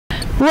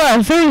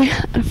Well,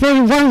 very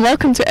warm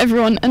welcome to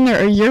everyone under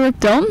a Europe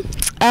dome.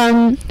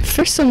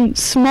 First, some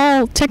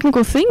small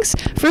technical things.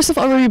 First of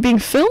all, we're being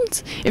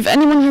filmed. If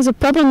anyone has a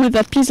problem with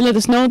that, please let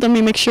us know. Then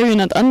we make sure you're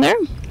not under.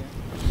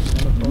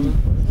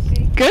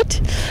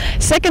 Good.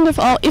 Second of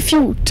all, if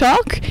you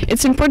talk,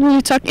 it's important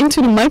you talk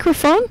into the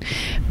microphone.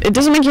 It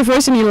doesn't make your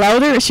voice any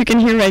louder, as you can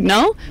hear right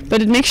now, but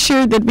it makes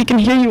sure that we can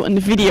hear you on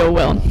the video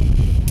well.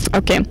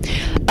 Okay,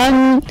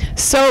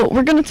 so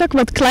we're going to talk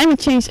about climate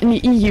change in the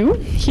EU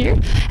here,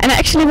 and I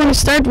actually want to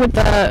start with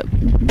the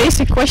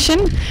basic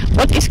question: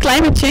 what is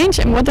climate change,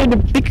 and what are the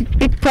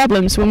big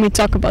problems when we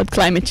talk about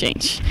climate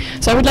change?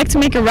 So I would like to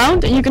make a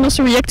round, and you can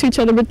also react to each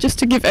other, but just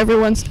to give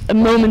everyone a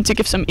moment to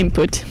give some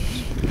input.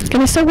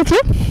 Can I start with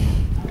you?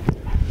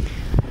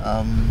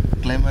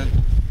 Climate.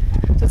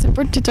 So it's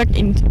important to talk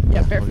in.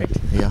 Yeah, perfect.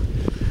 Yeah.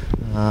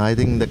 I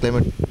think the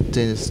climate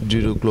change is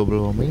due to global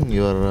warming.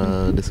 You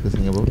are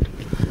discussing about.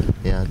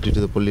 Yeah, due to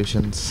the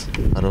pollutions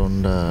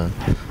around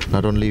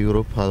not only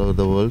Europe, all over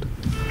the world.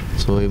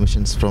 So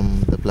emissions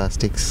from the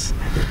plastics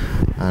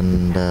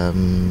and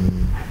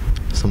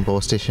some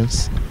power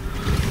stations.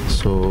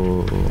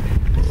 So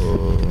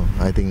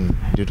I think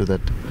due to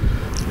that,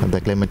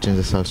 the climate change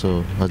is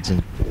also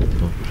urgent.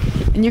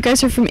 And you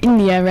guys are from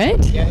India,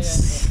 right?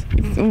 Yes.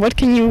 What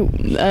can you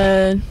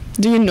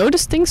do? You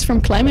notice things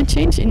from climate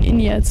change in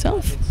India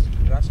itself?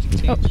 Drastic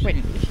change. Oh, wait.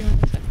 If you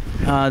want to say.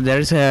 There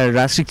is a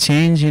drastic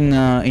change in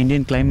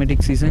Indian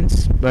climatic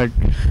seasons, but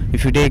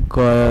if you take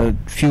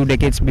few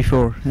decades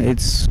before,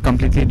 it's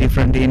completely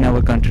different in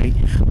our country.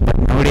 But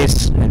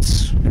nowadays,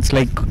 it's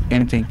like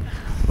anything.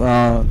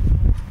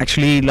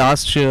 Actually,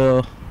 last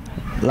 2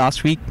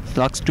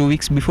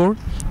 weeks before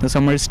the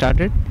summer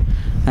started,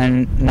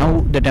 and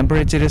now the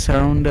temperature is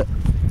around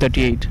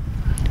 38,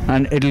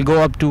 and it will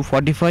go up to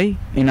 45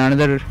 in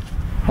another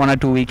 1 or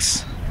 2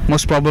 weeks,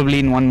 most probably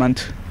in 1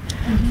 month.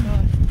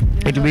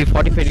 It will be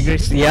 45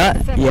 degrees. Yeah.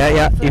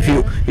 If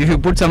you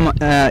put some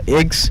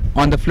eggs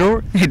on the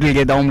floor, it will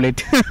get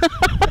omelette.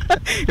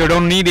 You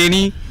don't need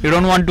any. You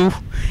don't want to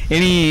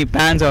any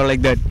pans or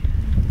like that.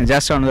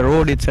 Just on the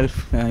road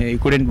itself, you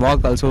couldn't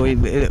walk. Also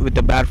with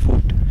the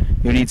barefoot,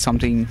 you need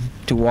something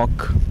to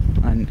walk,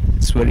 and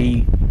it's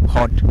very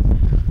hot.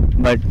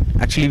 But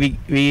actually,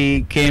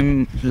 we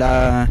came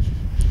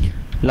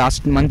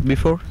last month.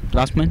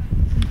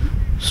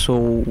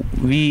 So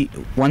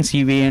once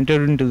we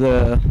enter into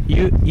the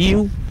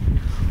EU,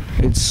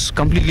 it's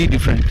completely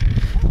different.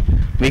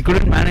 We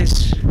couldn't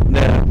manage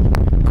the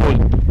cold.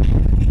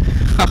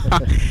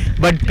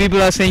 But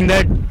people are saying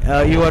that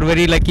you are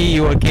very lucky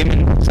you came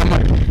in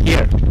summer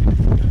here.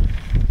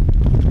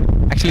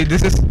 Actually,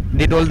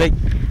 they told like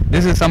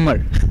this is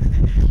summer,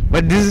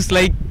 but this is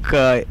like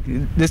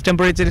this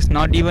temperature is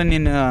not even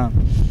in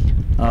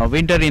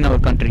winter in our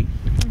country.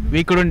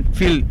 We couldn't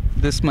feel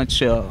this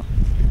much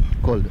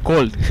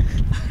cold.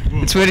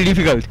 It's very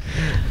difficult.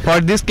 For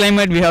this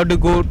climate, we have to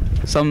go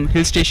some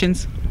hill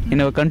stations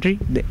in our country.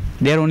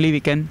 There only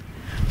we can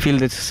feel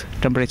this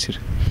temperature.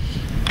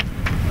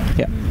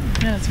 Yeah.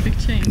 Yeah, it's a big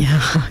change.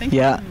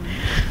 Yeah.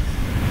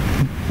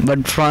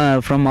 But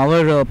from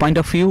our point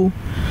of view,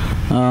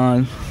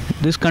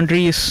 this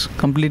country is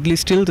completely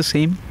still the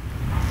same.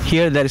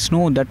 Here there is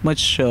no that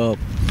much.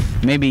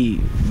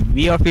 Maybe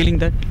we are feeling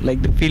that,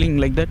 like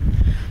that.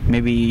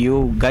 Maybe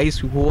you guys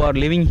who are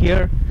living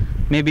here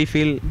maybe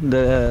feel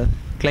the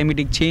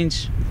climatic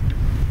change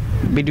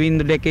between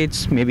the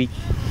decades, maybe,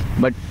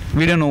 but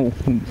we don't know.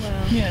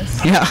 Well, yes.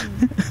 Yeah.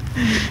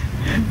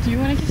 Do you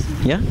want to give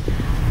some? Yeah.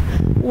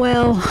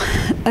 Well,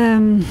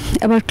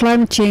 about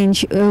climate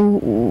change,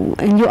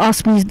 and you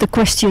asked me the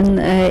question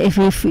if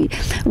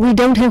we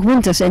don't have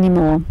winters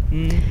anymore.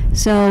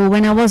 So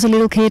when I was a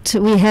little kid,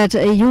 we had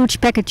a huge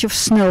package of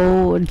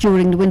snow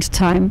during the winter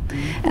time,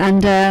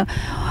 and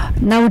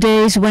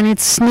nowadays when it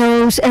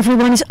snows,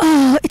 everyone is,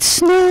 oh, it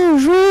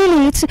snows,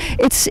 really,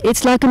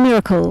 it's like a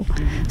miracle.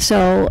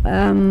 So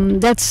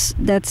that's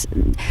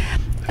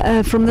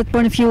from that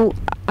point of view,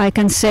 I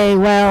can say,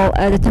 well,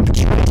 the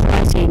temperature is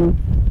rising.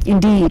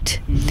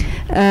 Indeed.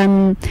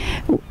 When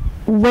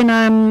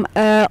I'm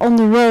on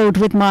the road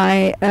with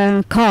my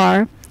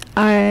car,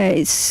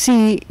 I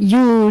see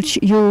huge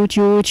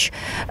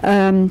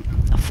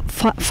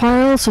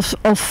files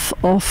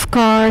of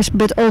cars,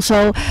 but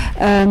also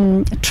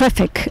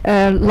traffic,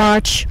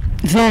 large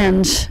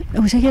vans.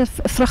 Hoe zeg je?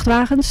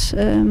 Vrachtwagens?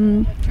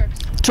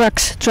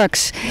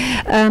 Trucks.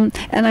 And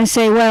I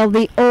say, well,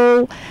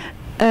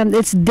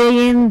 it's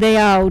day in, day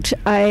out.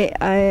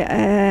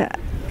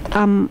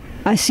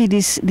 I see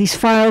these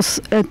files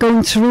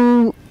going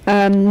through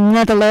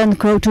Netherlands,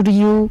 go to the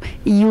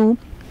EU,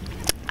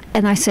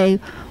 and I say,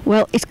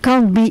 well, it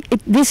can't be.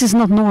 This is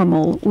not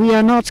normal. We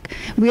are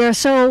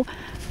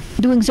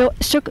doing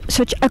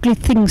such ugly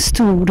things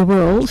to the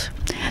world.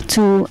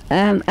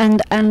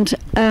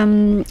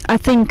 I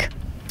think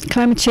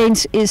climate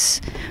change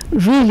is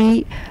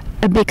really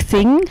a big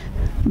thing,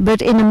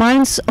 but in the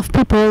minds of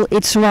people,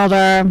 it's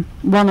rather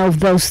one of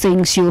those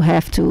things you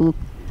have to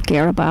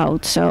care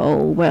about. So,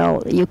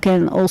 well, you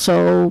can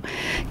also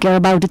care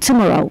about it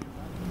tomorrow,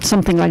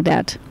 something like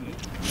that.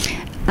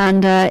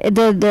 And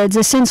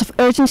the sense of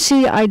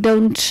urgency, I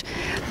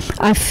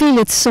feel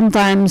it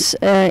sometimes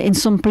in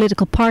some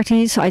political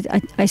parties.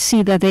 I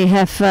see that they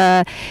have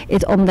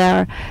it on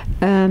their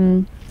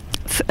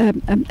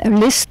a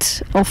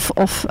list of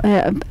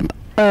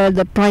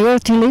the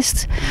priority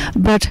list,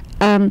 but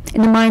in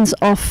the minds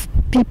of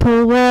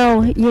people,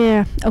 well,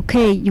 yeah,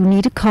 okay, you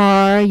need a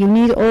car, you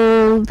need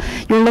all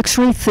your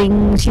luxury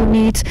things, you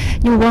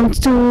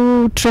want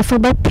to travel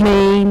by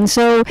plane,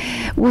 so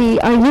we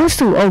are used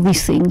to all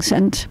these things,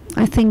 and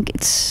I think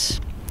it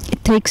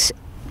takes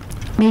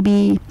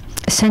maybe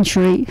a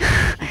century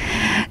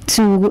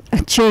to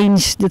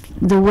change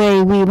the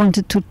way we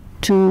wanted to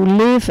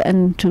live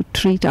and to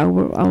treat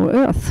our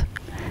earth.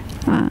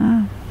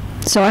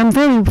 So I'm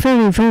very,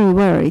 very, very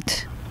worried.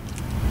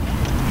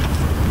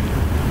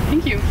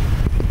 Thank you.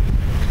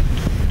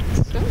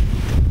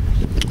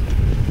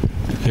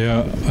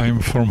 Yeah,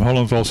 I'm from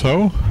Holland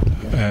also,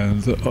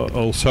 and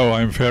also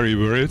I'm very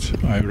worried.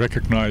 I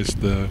recognize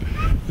the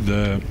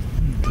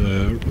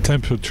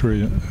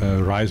temperature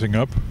rising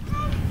up.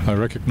 I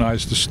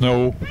recognize the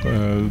snow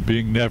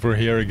being never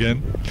here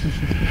again.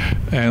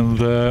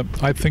 And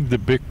I think the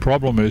big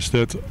problem is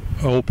that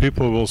all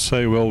people will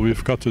say, well,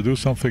 we've got to do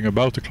something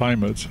about the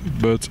climate.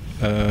 But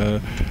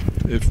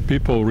if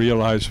people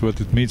realize what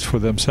it means for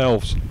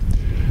themselves,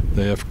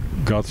 they have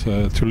got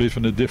to live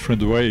in a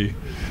different way.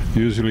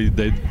 Usually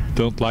they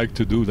don't like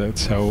to do that.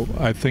 So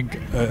I think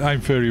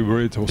I'm very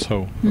worried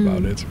also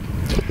about it.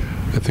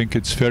 I think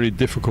it's very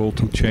difficult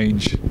to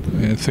change.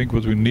 I think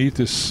what we need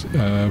is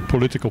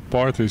political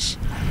parties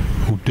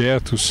who dare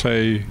to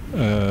say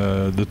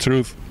the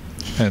truth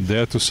and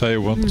dare to say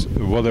what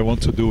they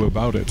want to do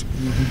about it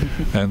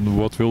and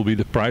what will be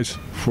the price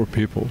for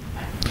people.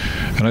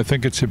 And I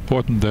think it's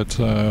important that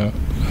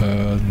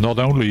not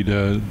only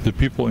the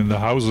people in the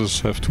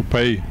houses have to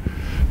pay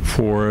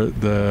for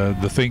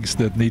the things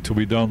that need to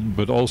be done,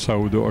 but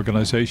also the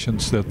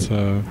organizations that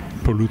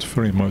pollute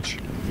very much.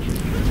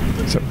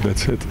 So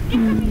that's it.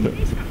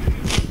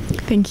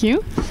 Thank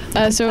you.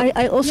 So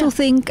I also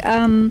think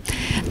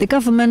the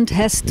government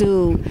has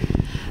to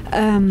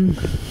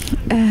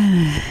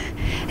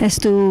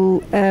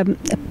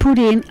put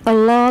in a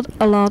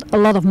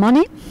lot of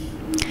money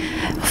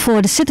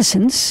for the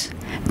citizens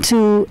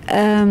to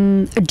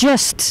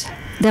adjust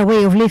their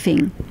way of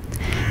living.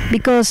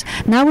 Because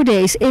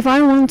nowadays, if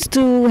I want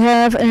to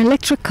have an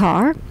electric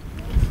car,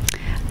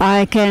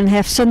 I can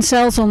have sun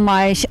cells on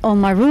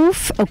my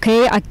roof.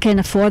 Okay, I can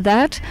afford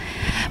that,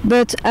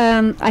 but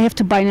I have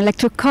to buy an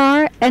electric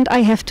car and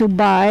I have to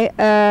buy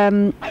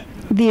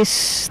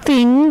this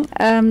thing,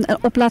 an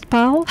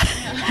oplaadpaal.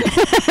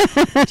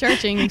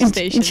 Charging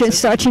station.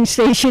 Charging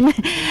station,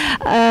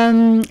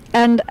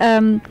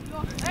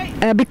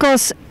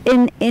 because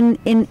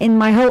in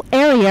my whole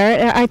area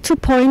there are 2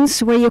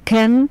 points where you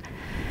can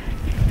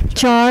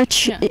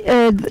charge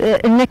an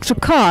electric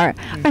car.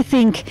 I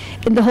think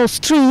in the whole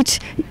street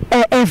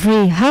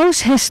every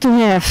house has to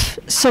have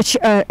such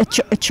a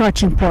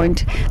charging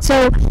point.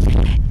 So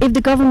if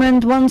the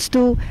government wants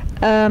to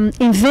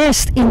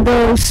invest in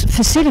those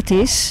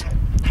facilities,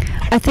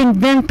 I think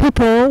then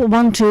people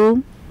want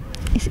to.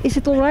 Is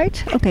it all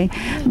right? Okay.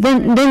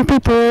 Then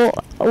people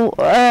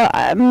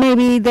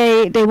maybe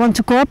they want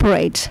to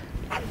cooperate.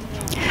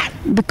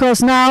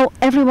 Because now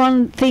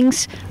everyone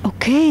thinks,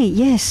 okay,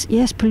 yes,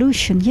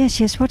 pollution,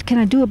 yes, what can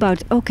I do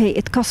about it? Okay,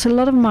 it costs a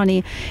lot of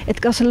money,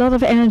 it costs a lot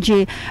of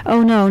energy.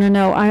 Oh no,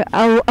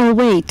 I'll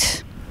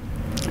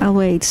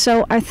wait.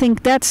 So I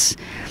think that's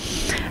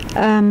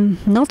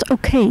not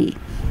okay.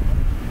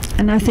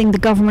 And I think the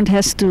government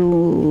has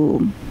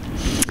to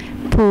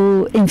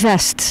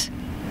invest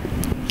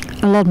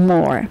a lot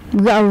more.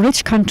 We are a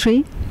rich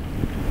country,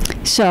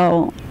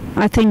 so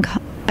I think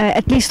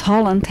at least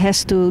Holland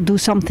has to do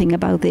something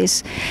about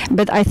this.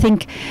 But I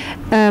think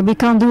we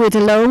can't do it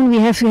alone. We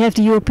have to have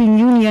the European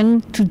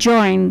Union to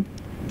join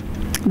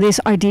this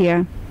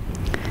idea,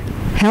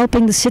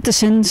 helping the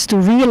citizens to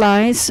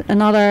realize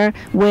another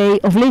way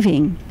of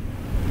living.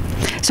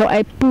 So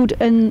I put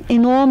an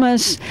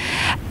enormous,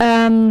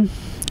 hoe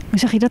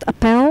zeg je dat,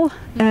 appel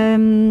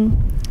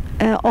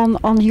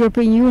on the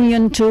European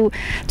Union to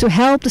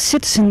help the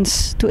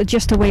citizens to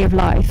adjust their way of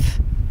life.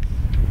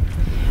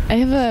 I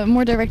have a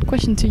more direct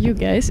question to you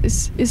guys.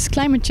 Is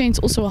climate change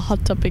also a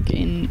hot topic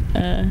in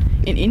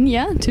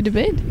India to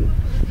debate?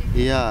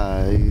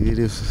 Yeah, it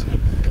is.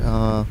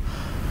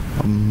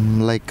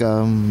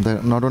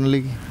 Not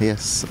only,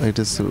 yes, it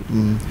is.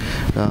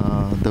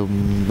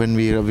 When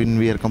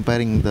we are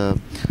comparing the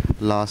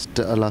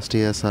last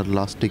years or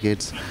last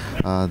decades,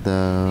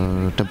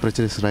 the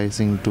temperature is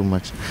rising too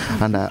much,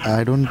 and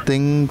I don't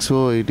think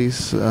so. It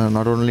is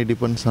not only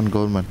depends on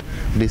government.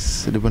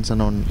 This depends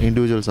on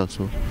individuals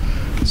also.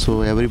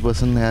 So every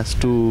person has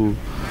to.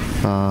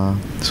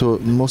 So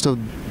most of,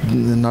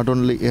 not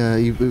only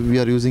we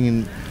are using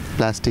in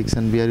plastics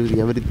and we are using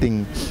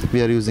everything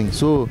we are using.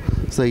 So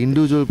it's the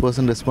individual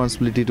person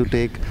responsibility to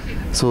take.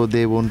 So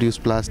they won't use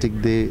plastic.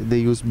 They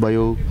use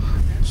bio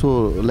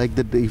So like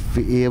that, if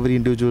every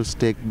individuals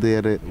take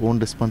their own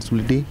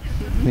responsibility,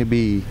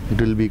 maybe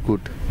it will be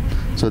good.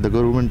 So the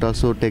government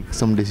also take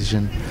some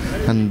decision,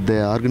 and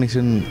the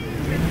organization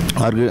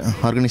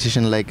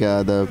like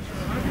the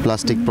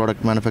plastic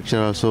product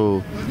manufacturer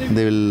also,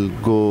 they will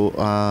go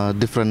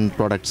different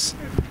products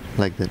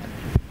like that.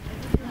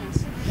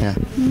 Yeah.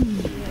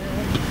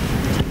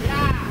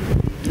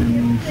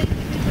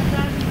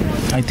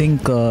 I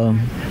think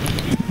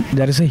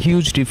there is a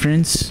huge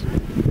difference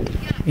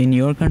in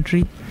your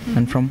country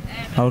and from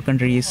our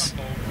country is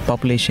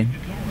population.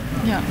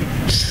 Yeah.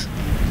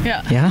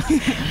 Yeah. Yeah,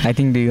 I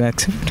think, do you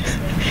accept?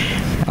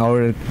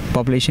 Our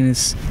population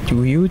is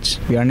too huge.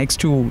 We are next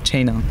to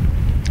China.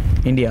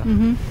 India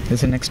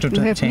is next to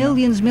You have China.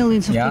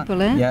 millions of Yeah,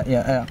 people, eh?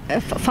 yeah.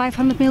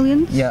 500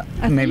 million? Yeah,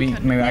 I maybe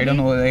think. I don't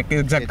know the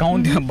exact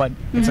count, but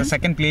it's a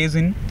second place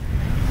in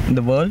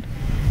the world.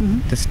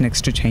 This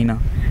next to China.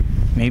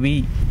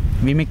 Maybe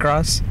we may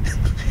cross.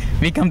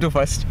 We come to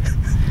first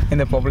in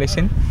the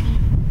population.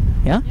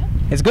 Yeah,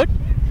 it's good.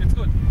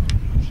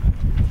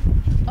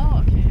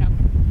 Oh, okay, yeah.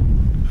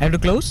 I have to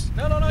close.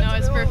 No,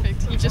 it's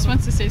perfect. He just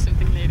wants to say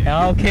something later.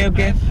 Yeah, okay.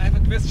 I have a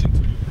question to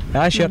you.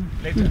 Yeah, sure.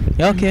 Later.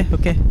 Yeah,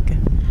 okay.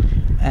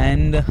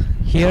 And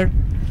here,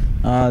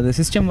 the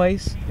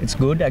system-wise, it's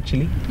good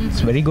actually.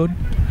 It's very good.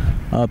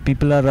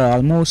 People are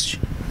almost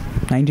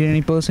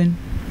 99%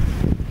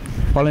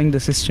 following the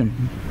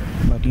system.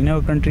 But in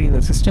our country,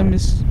 the system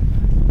is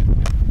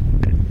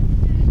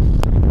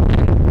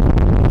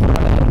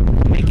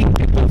making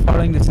people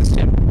following the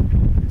system.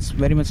 It's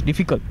very much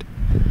difficult.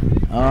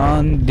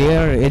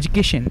 Their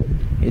education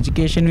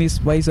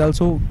is wise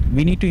also,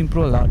 we need to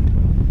improve a lot.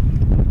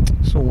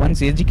 So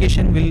once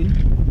education will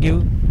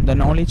give the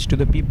knowledge to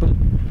the people,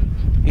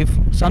 if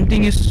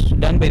something is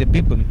done by the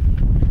people,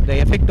 the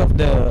effect of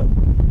the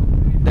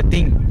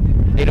thing,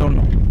 they don't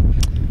know.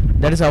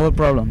 That is our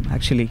problem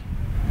actually.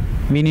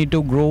 We need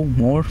to grow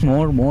more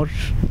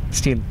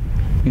still.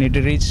 We need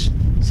to reach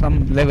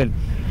some level.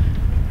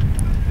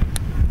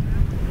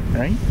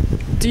 Right?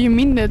 Do you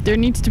mean that there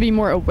needs to be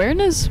more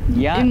awareness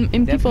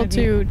in people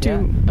to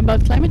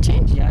about climate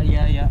change?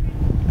 Yeah.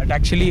 But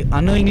actually,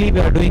 unknowingly, we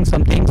are doing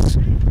some things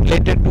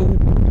related to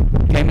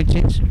climate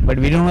change, but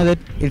we don't know that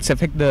it's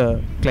affect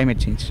the climate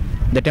change.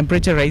 The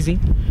temperature rising.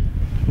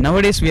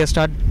 Nowadays, we are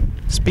start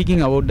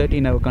speaking about that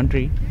in our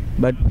country,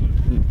 but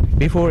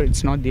before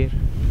it's not there.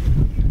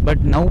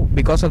 But now,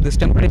 because of this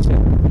temperature,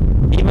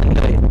 even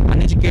the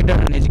uneducated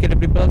and educated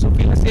people also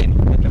feel the same.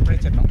 The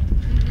temperature now.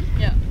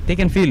 Yeah. They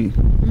can feel.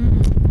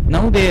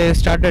 Now they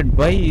started.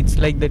 Why it's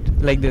like that?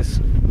 Like this.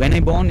 When I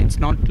born, it's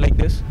not like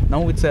this.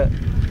 Now it's a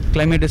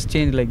climate has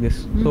changed like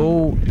this.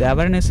 So the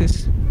awareness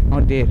is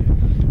not there.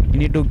 We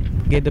need to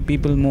get the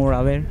people more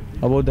aware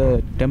about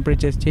the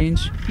temperatures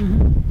change,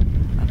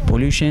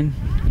 pollution.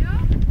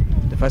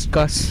 The first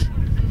cause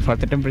for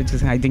the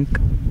temperatures, I think,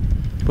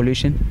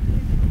 pollution.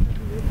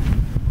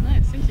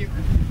 Nice, thank you.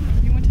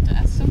 You wanted to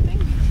ask something?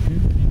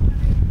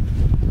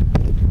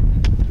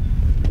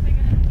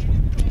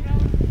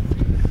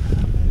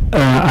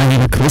 I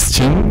have a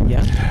question.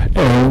 Yeah.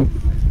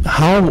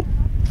 How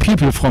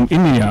people from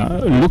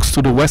India looks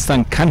to the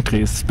Western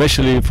countries,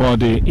 especially for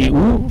the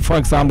EU, for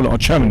example, or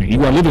Germany.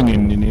 You are living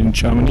in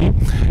Germany,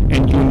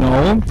 and you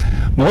know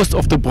most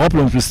of the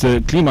problems with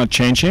the climate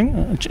change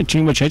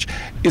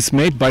is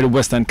made by the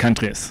Western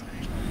countries.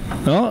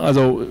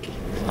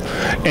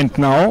 And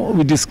now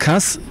we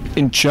discuss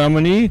in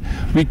Germany,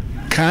 we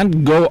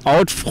can't go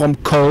out from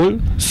coal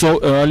so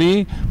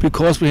early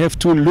because we have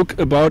to look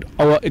about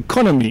our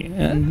economy.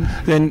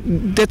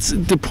 Then that's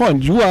the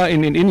point. You are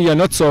in India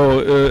not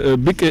so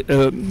big.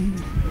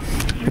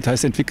 Das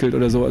heißt entwickelt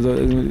oder so. Also,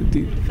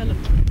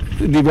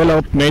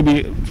 developed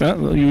maybe.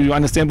 You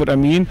understand what I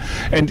mean?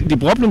 And the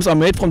problems are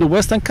made from the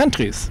Western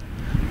countries.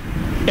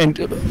 And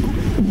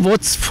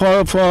what's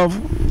for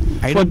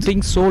I don't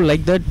think so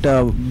like that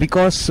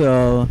because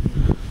the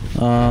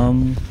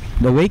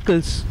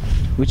vehicles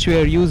which we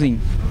are using,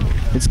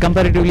 it's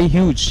comparatively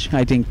huge.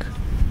 I think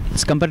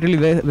it's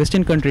comparatively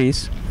Western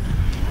countries.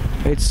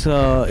 It's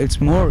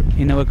more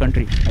in our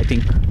country. I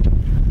think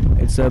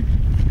it's the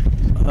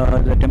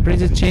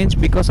temperature change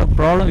because of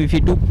problem. If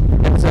you took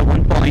that's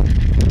one point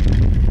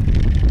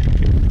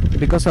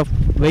because of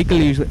vehicle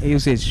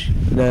usage,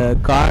 the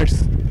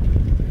cars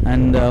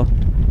and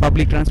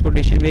public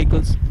transportation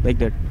vehicles like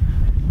that.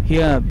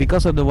 Here,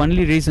 because of the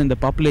only reason, the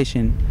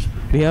population,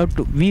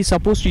 we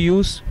supposed to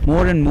use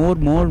more and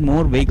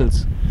more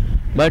vehicles.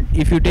 But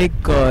if you take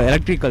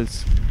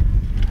electricals,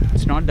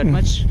 it's not that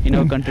much in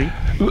our country.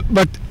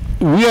 But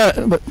we are.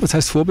 Was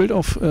heißt Vorbild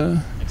auf?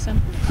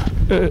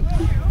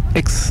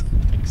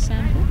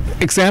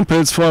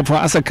 Examples for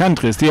other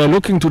countries. They are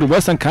looking to the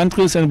Western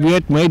countries, and we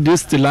had made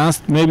this the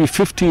last maybe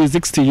 50,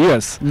 60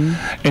 years.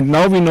 And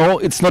now we know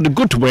it's not a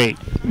good way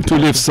to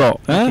live so.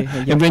 Okay,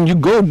 yeah. And when you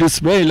go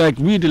this way, like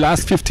we the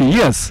last 50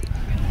 years.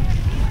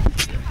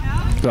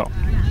 So.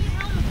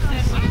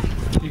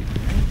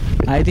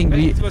 I think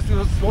we.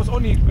 was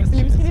only a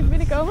question.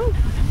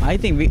 I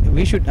think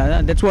we should.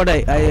 That's what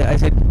I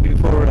said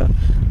before.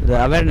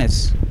 The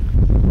awareness.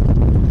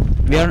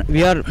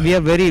 We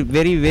are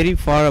very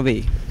far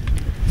away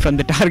from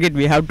the target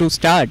we have to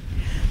start.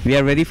 We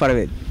are very far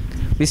away.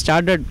 We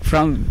started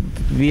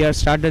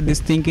this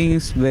thinking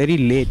is very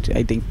late,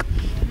 I think.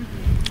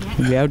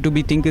 We have to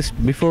be thinking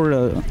before,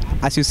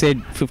 as you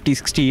said,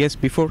 50-60 years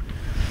before.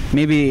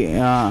 Maybe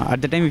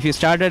at the time if you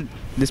started,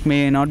 this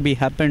may not be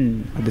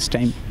happened at this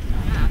time,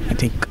 I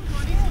think.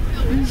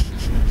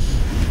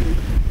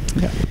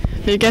 Yeah.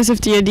 Do you guys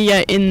have the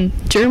idea in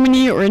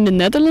Germany or in the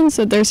Netherlands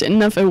that there's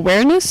enough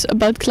awareness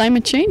about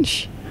climate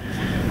change?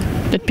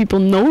 That people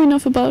know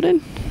enough about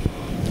it?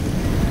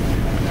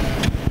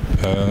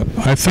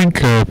 I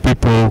think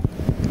people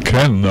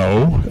can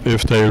know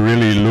if they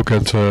really look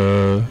at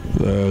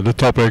the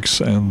topics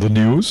and the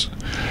news.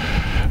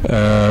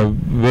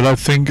 But I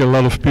think a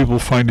lot of people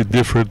find it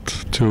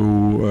different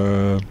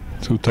to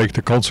take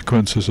the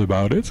consequences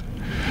about it.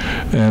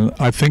 And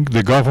I think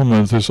the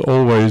government is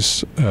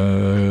always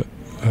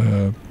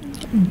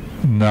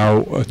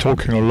now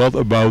talking a lot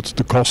about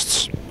the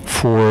costs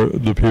for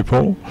the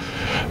people,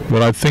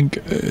 but I think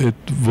it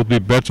would be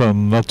better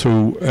not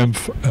to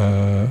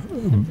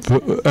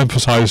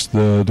emphasize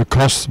the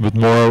costs, but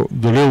more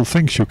the little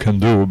things you can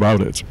do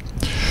about it.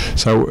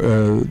 So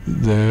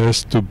there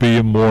has to be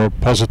a more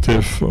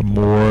positive, a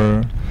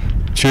more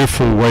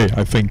cheerful way,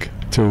 I think,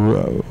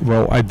 to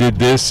well, I did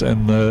this,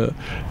 and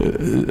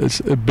it's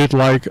a bit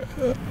like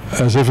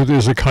as if it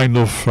is a kind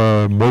of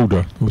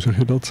mode, hoe zeg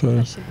je dat?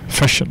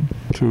 Fashion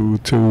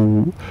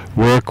to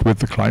work with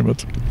the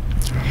climate.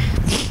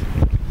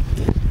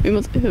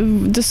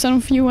 Does some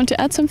of you want to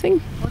add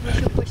something? What was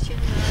your question?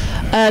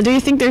 Do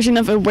you think there's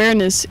enough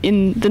awareness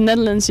in the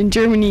Netherlands, in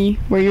Germany,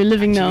 where you're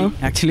living now?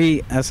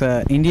 Actually, as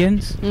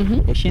Indians,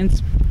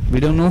 Asians, we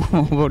don't know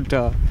about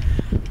the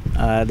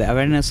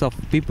awareness of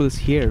peoples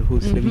here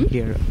who's living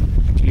here.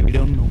 Actually, we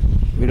don't know.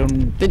 We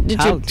don't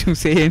have to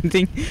say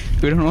anything.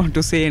 We don't want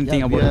to say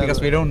anything about it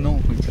because we don't know.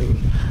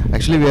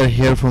 Actually, we are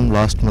here from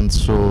last month,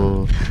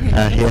 so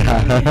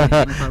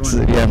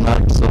so we are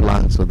not so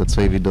long, so that's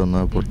why we don't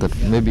know about that.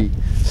 Maybe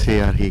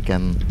Shreya, he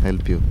can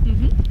help you.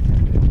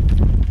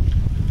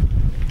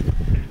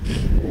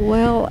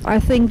 Well, I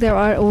think there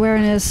are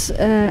awareness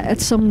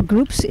at some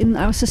groups in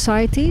our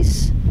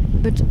societies,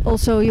 but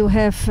also you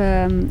have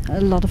a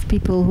lot of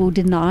people who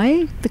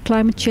deny the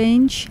climate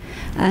change,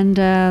 and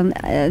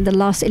the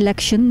last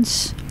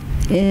elections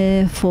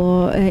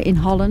in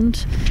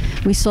Holland,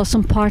 we saw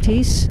some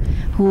parties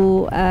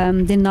who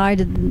denied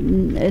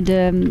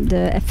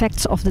the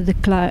effects of the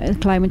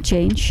climate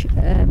change.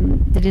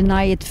 They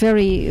deny it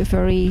very,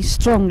 very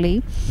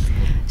strongly.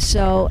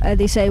 So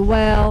they say,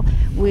 well,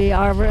 we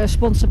are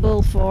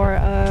responsible for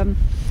a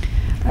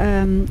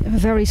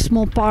very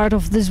small part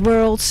of this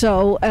world,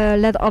 so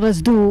let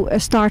others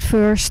start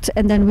first,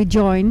 and then we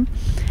join.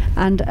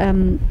 And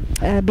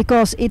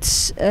because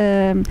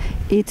they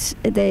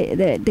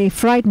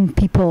frighten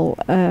people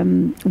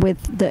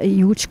with the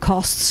huge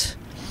costs,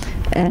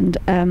 and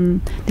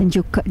then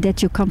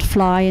that you can't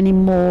fly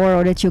anymore,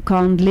 or that you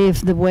can't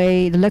live the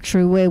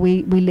luxury way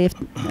we live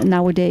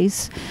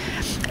nowadays.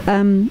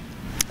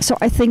 So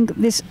I think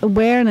this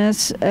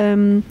awareness,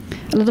 a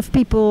lot of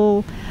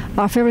people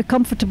are very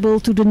comfortable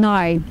to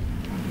deny,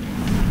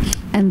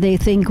 and they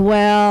think,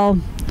 well,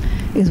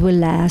 it will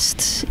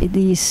last.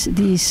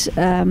 These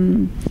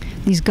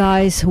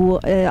guys who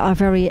are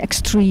very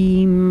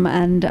extreme,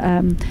 and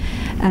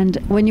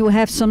when you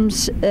have some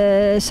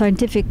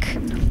scientific.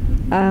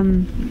 A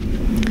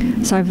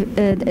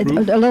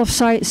lot of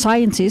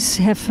scientists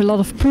have a lot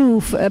of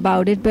proof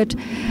about it, but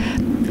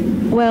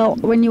well,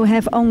 when you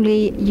have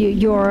only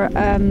your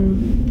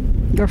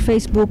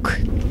Facebook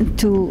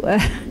to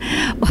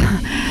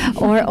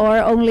or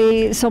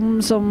only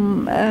some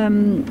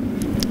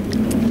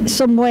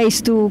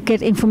ways to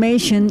get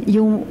information,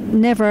 you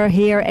never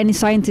hear any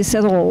scientists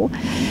at all.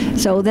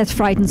 So that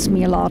frightens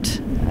me a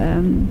lot.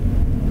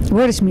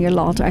 Worries me a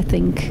lot. I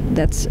think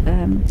that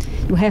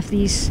you have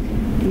these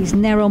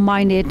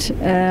narrow-minded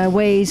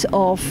ways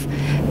of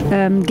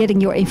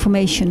getting your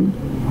information,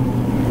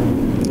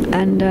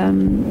 and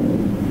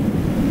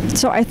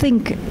so I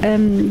think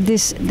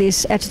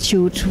this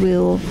attitude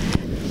will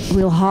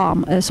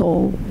harm us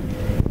all.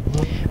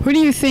 Who do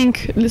you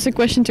think, this is a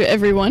question to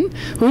everyone,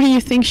 who do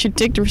you think should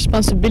take the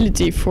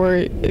responsibility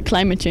for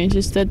climate change?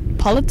 Is that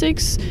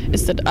politics?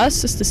 Is that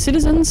us? Is the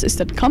citizens? Is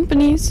that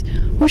companies?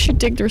 Who should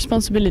take the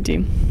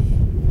responsibility?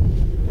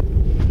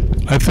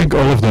 I think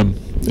all of them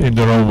in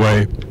their own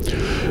way.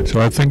 So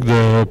I think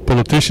the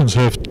politicians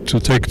have to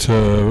take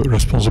the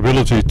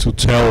responsibility to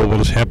tell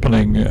what is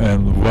happening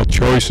and what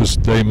choices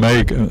they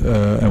make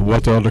and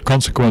what are the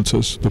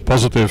consequences, the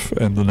positive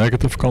and the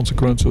negative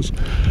consequences.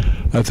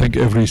 I think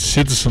every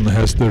citizen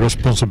has the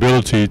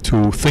responsibility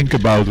to think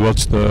about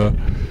what's the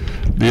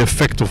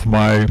effect of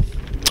my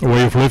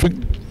way of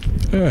living,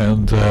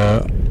 and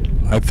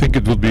I think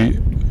it would be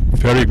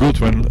very good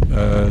when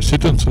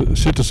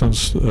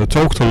citizens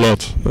talked a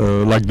lot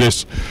like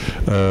this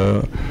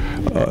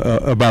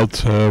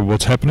about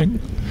what's happening.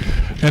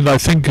 And I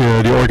think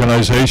the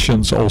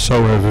organizations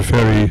also have a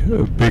very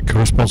big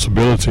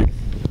responsibility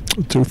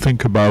to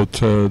think about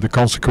the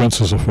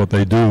consequences of what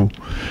they do,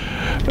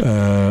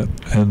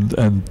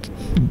 and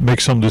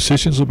make some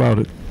decisions about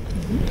it.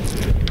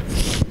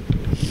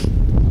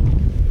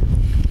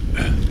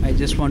 I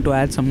just want to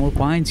add some more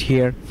points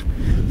here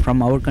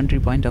from our country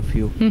point of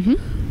view.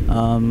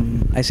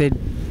 I said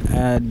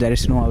there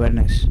is no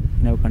awareness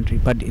in our country,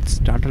 but it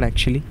started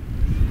actually.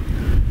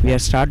 We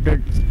have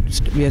started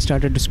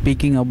to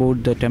speaking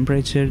about the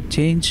temperature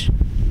change,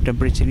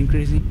 temperature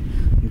increasing,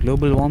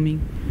 global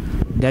warming.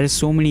 There is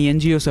so many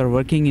NGOs are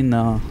working in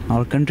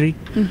our country.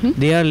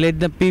 They are let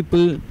the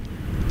people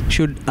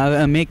should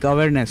make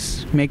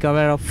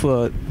aware of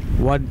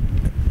what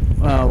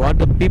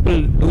the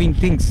people doing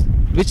things,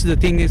 which the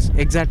thing is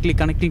exactly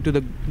connecting to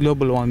the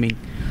global warming.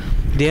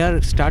 They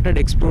are started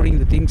exploring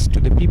the things to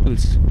the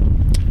peoples.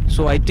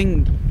 So I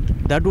think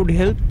that would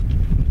help,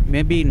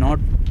 maybe not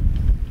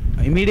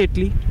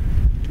immediately,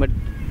 but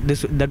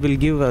that will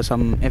give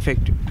some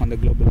effect on the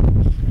global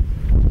warming.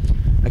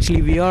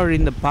 Actually, we are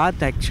in the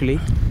path actually,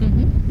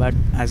 but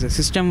as a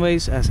system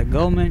wise, as a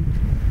government,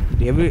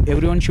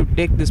 everyone should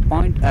take this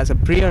point as a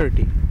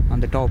priority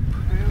on the top.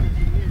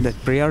 That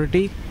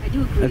priority,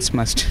 that's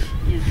must.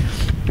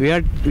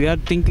 Yeah. We are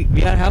thinking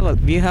we have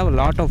a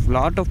lot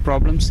of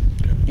problems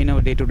in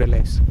our day-to-day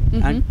lives,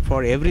 and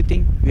for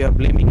everything we are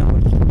blaming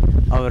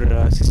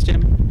our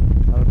system,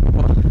 our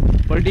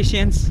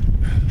politicians,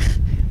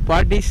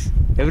 parties,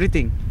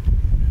 everything.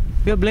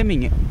 We are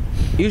blaming it.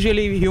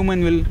 Usually,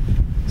 human will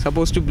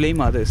supposed to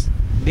blame others.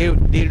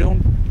 They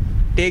don't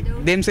take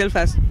themselves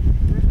as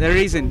the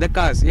reason, the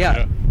cause.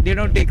 Yeah. They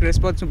don't take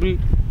responsibility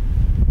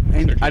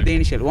at the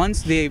initial.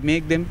 Once they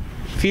make them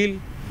feel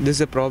this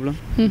is a problem,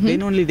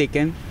 then only they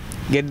can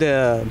get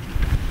the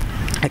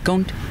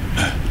account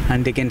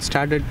and they can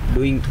started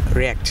doing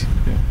react.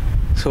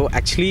 So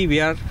actually we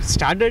are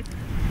started,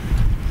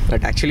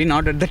 but actually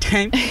not at the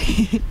time.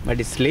 But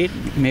it's late,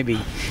 maybe.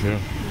 Yeah.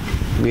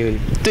 We will.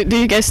 Do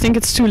you guys think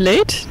it's too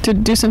late to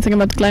do something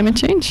about climate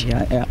change?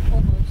 Yeah. You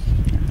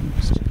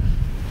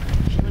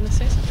want to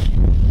say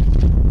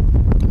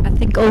something? I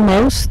think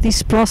almost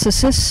these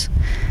processes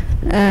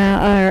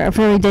are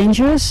very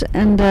dangerous,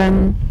 and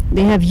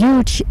they have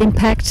huge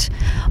impact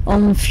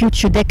on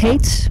future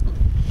decades.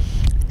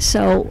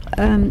 So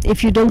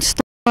if you don't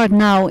start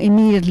now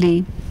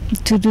immediately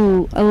to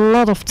do a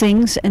lot of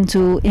things and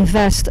to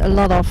invest a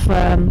lot of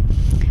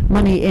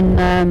money in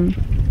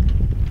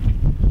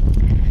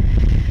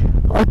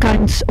all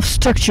kinds of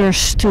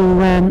structures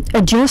to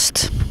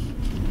adjust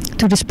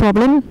to this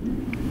problem,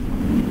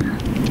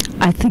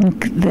 I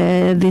think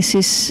this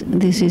is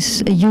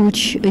a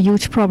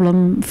huge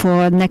problem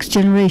for next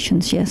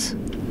generations. Yes,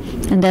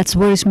 and that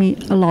worries me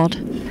a lot.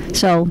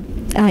 So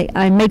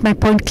I made my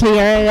point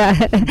clear.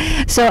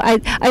 So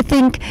I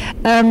think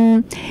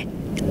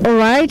all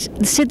right,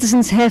 the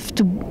citizens have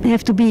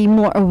to be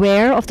more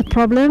aware of the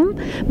problem,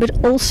 but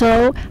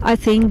also I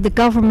think the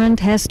government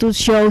has to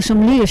show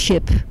some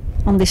leadership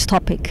on this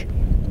topic,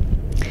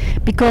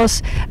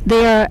 because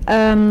they are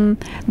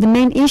the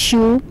main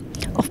issue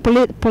of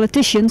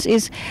politicians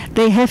is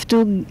they have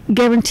to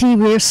guarantee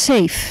we're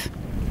safe.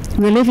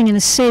 We're living in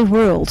a safe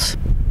world.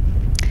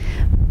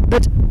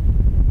 But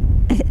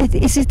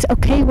is it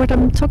okay what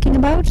I'm talking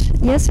about?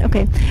 Yes?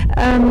 Okay.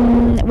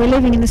 We're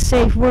living in a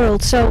safe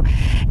world. So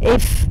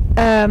if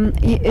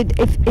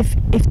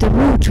the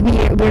route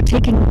we're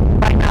taking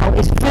right now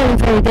is very,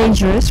 very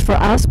dangerous for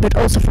us, but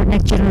also for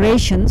next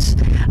generations,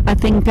 I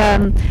think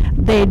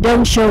they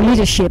don't show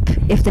leadership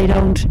if they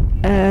don't.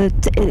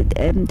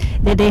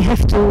 They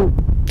have to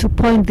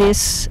point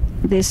this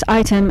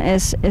item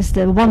as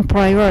the one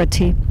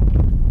priority,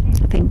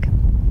 I think.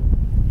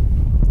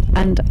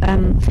 And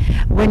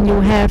when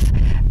you have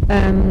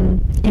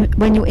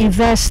when you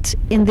invest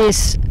in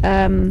this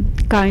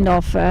kind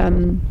of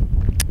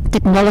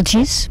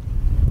technologies,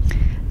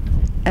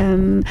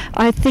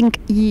 I think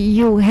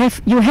you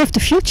have the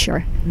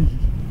future.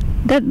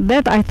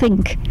 That I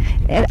think.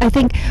 I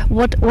think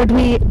what we're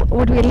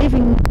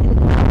living in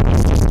now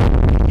is just,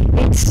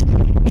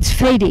 it's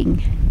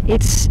fading.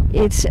 It's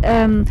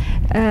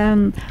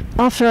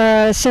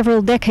after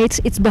several decades,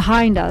 it's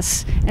behind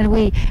us, and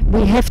we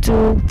have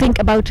to think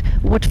about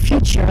what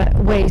future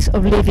ways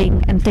of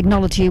living and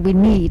technology we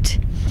need.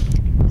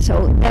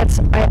 So that's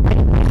I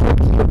hope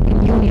the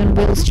European Union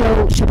will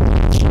show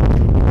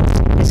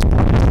this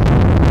point.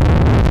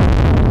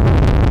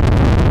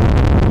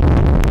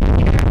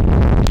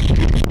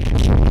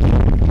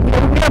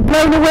 We are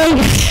blown away,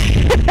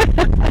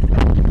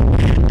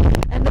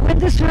 and the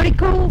wind is very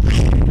cold.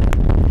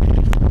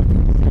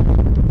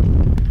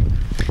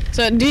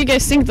 So do you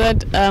guys think that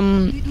Do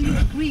you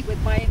agree with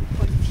my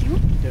point of view?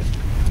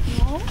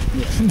 No?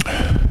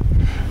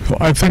 Well,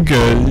 I think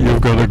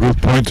you've got a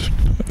good point,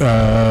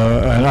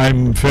 and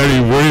I'm very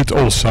worried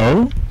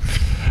also.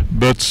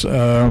 But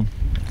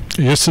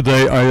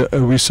yesterday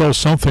we saw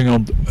something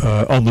on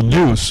the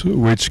news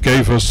which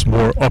gave us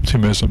more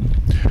optimism.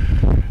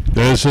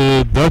 There's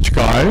a Dutch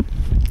guy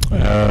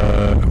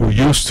who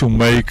used to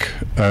make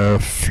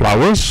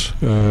flowers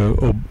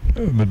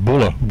met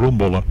bollen,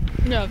 bloembollen.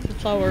 Yeah, the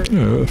flower.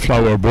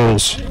 Flower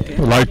balls,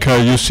 like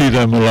you see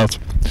them a lot.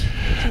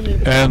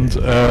 And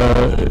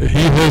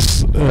he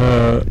has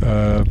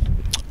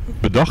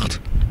bedacht,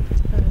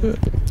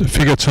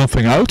 figured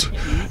something out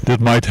that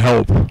might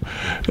help.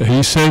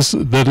 He says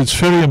that it's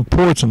very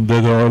important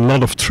that there are a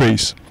lot of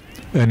trees.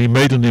 And he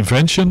made an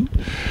invention,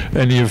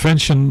 and the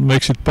invention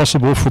makes it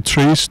possible for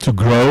trees to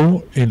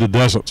grow in the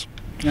desert.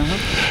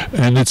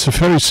 And it's a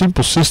very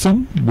simple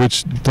system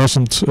which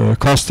doesn't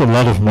cost a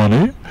lot of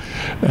money,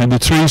 and the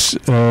trees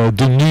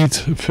do need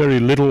very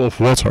little of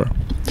water.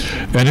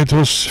 And it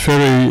was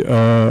very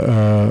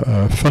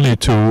funny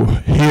to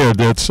hear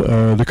that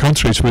the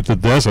countries with the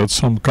desert,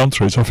 some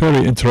countries are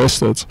very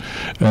interested,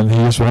 and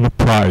he has won a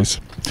prize.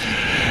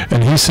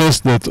 And he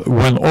says that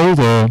when all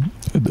the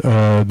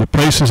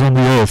places on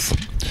the earth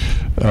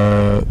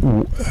where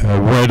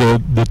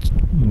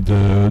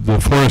the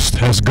forest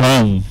has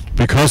gone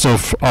because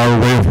of our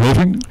way of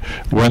living,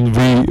 when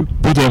we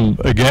put them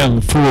again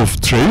full of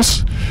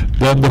trees,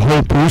 then the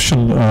whole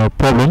pollution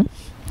problem,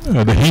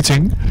 the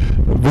heating,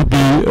 would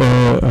be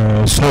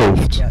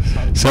solved.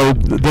 So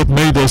that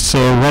made us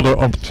rather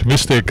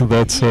optimistic.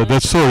 That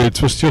story,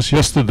 it was just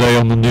yesterday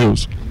on the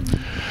news.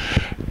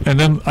 And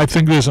then I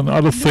think there's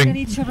another thing. Look at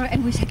each other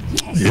and we said,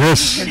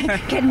 yes.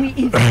 Can we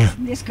invite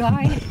this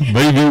guy?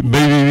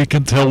 maybe we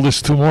can tell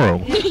this tomorrow.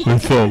 We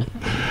thought.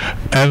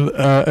 And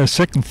a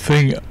second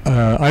thing,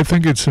 I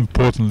think it's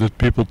important that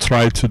people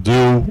try to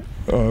do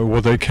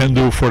what they can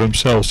do for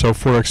themselves. So,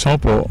 for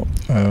example,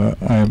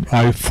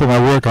 for my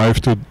work I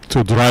have to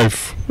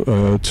drive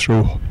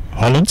through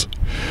Holland,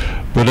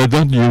 but I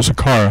don't use a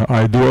car.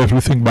 I do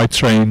everything by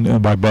train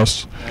and by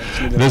bus.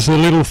 There's a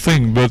little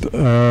thing, but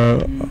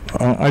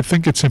I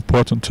think it's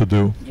important to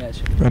do.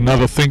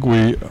 Another thing,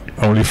 we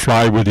only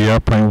fly with the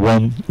airplane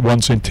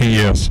once in 10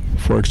 years,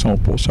 for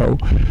example. So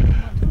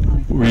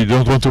we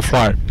don't want to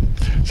fly.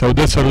 So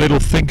that's a little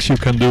things you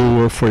can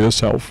do for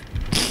yourself.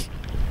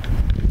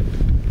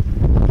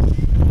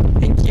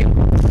 Thank you.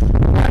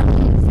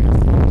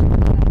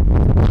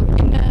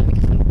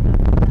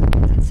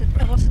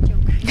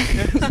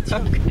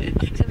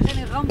 Ze zijn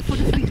een ramp voor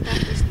de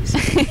vliegtuigbusiness.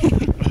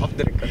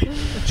 Afdrukken.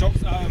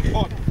 Jokes are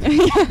important.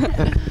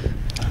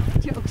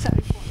 Jokes are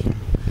important.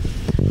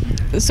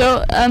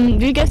 So,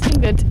 do you guys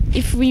think that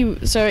if we're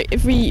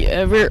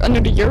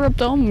under the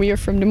Eurodome, we are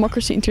from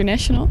Democracy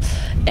International,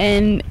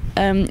 and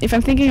if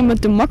I'm thinking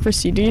about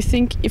democracy, do you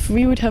think if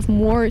we would have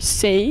more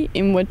say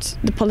in what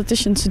the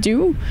politicians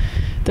do,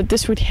 that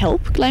this would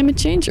help climate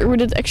change, or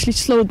would it actually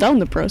slow down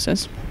the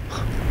process?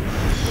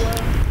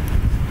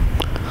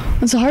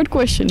 It's a hard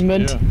question,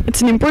 but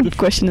it's an important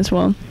question as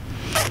well.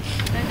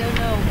 I don't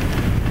know.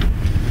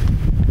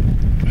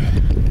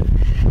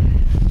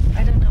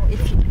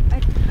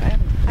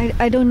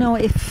 I don't know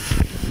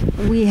if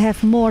we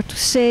have more to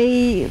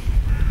say.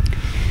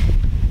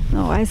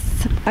 No, I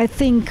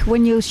think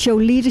when you show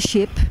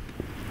leadership,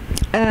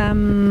 a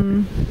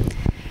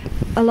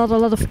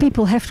lot of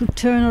people have to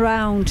turn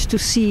around to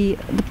see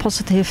the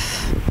positive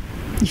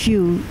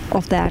view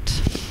of that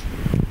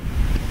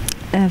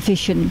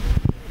vision.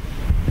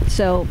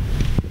 So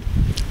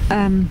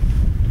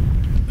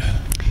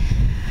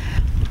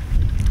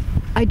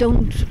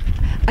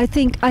I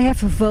think I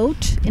have a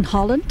vote in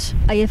Holland.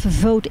 I have a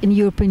vote in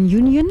European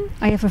Union.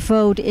 I have a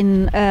vote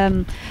in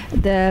the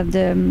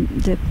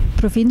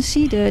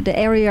provincie, the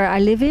area I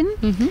live in.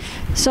 Mm-hmm.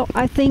 So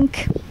I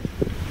think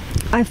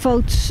I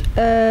vote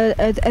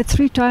at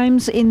 3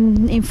 times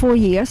in 4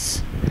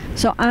 years.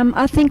 So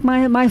I think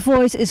my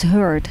voice is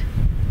heard.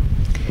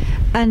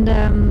 And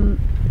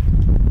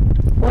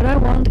what I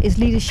want is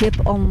leadership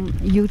on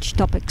huge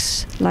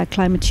topics like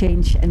climate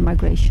change and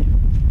migration.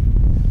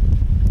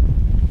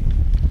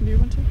 Do you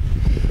want to?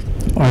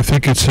 I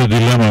think it's a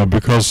dilemma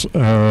because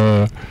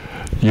it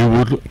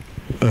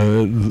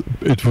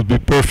would be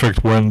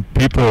perfect when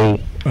people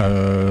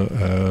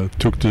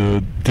took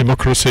the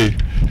democracy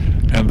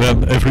and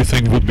then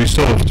everything would be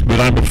solved. But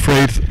I'm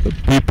afraid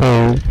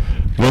people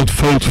won't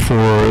vote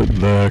for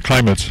the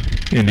climate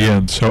in the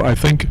end. So I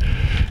think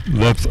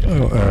that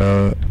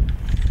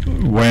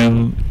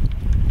when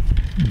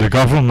the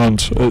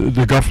government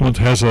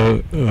has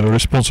a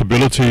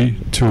responsibility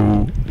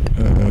to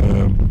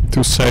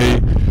say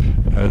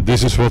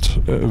this is what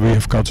we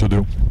have got to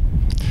do,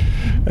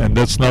 and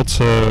that's not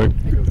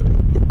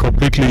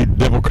completely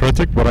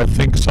democratic, but I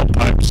think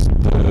sometimes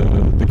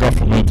the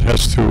government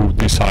has to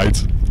decide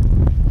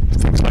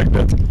things like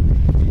that.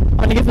 I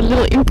want to give a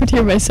little input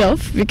here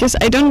myself, because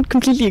I don't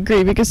completely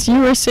agree, because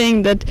you were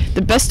saying that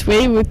the best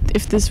way would,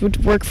 if this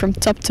would work from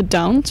top to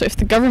down, so if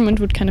the government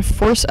would kind of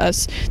force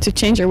us to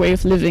change our way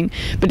of living.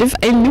 But if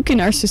I look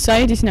in our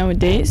societies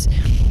nowadays,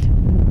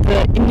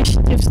 the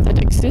initiatives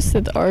that exist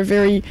that are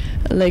very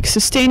like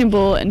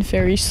sustainable and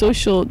very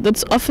social,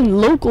 that's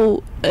often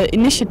local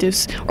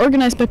initiatives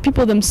organized by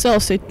people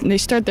themselves. They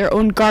start their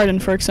own garden,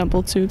 for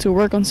example, to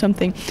work on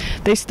something.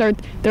 They start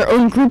their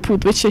own group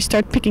with which they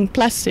start picking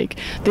plastic.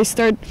 They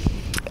start,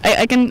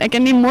 I can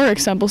name more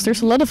examples.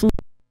 There's a lot of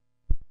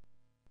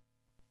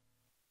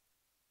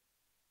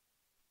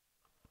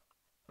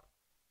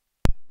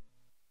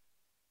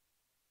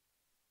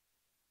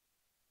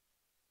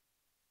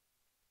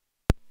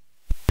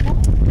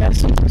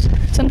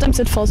sometimes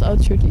it falls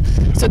out shortly.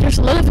 So there's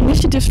a lot of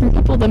initiatives from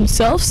people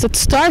themselves that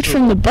start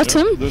from the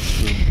bottom. That's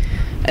true.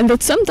 And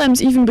that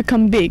sometimes even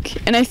become big.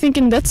 And I think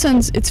in that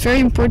sense it's very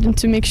important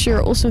to make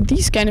sure also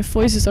these kind of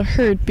voices are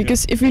heard,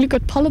 because if we look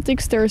at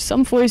politics, there are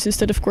some voices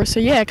that of course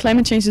say, yeah,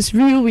 climate change is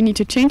real, we need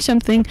to change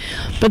something,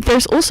 but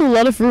there's also a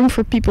lot of room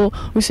for people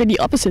who say the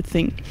opposite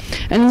thing.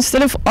 And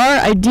instead of our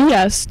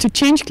ideas to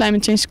change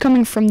climate change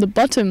coming from the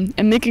bottom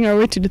and making our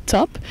way to the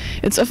top,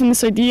 it's often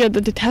this idea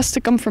that it has to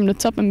come from the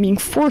top and being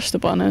forced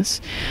upon us.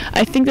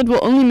 I think that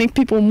will only make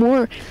people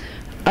more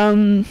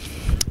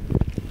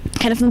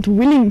kind of not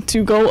willing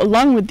to go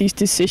along with these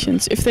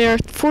decisions. If they are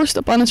forced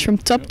upon us from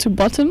top to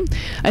bottom,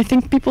 I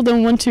think people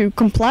don't want to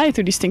comply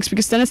to these things,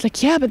 because then it's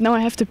like, yeah, but now I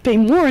have to pay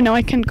more, now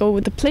I can't go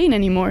with the plane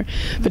anymore.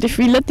 But if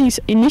we let these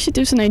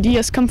initiatives and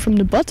ideas come from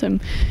the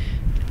bottom,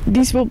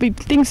 these will be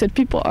things that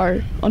people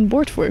are on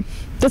board for.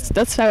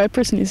 That's how I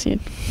personally see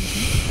it.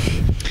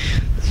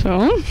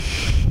 So,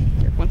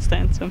 here wants to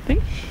add something.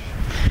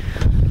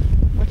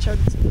 Watch out.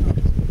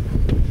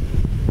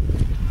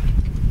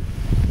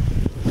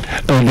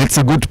 That's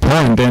a good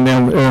point, and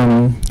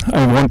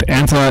I want to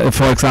answer.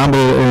 For example,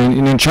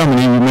 in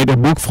Germany, we made a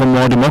book for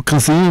more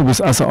democracy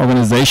with other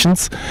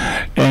organizations,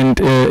 and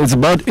it's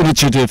about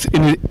initiatives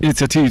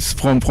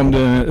from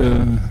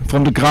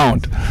the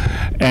ground,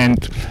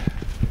 and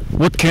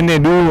what can they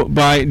do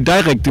by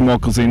direct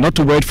democracy? Not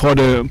to wait for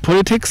the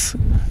politics,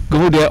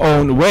 go their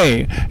own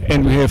way.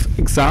 And we have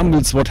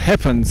examples what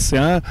happens.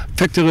 Yeah,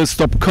 factories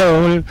stop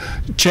coal,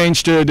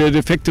 change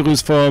the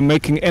factories for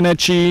making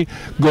energy,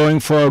 going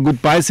for a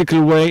good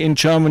bicycle way in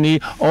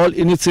Germany. All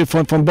initiative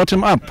from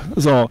bottom up.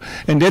 So,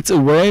 and that's a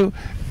way,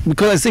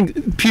 because I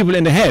think people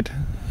in the head,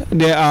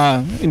 they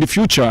are in the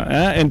future,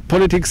 and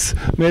politics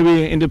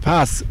maybe in the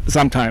past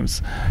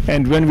sometimes.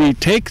 And when we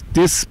take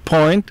this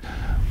point,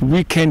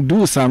 we can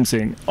do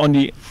something on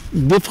the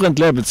different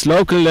levels,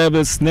 local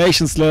levels,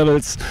 nations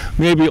levels,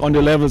 maybe on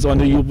the levels on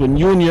the European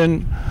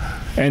Union,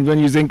 and when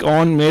you think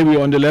on maybe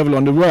on the level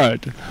on the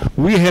world.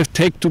 We have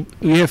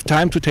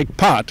time to take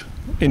part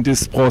in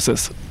this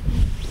process.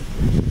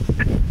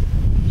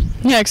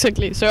 Yeah,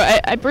 exactly. So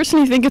I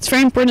personally think it's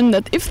very important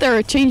that if there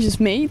are changes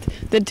made,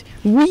 that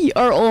we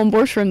are all on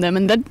board from them,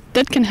 and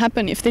that can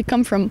happen if they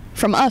come from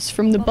us,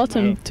 from the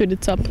bottom to the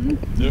top.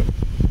 Yeah.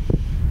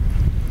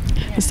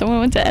 Does someone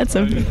want to add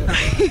something?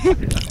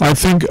 I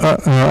think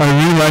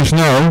I realize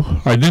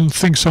now, I didn't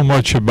think so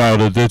much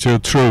about it, that you're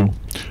true,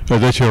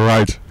 that you're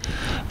right.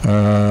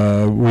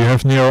 We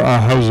have near our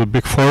house a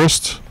big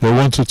forest. They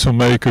wanted to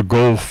make a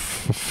golf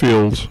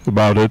field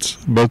about it,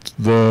 but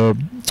the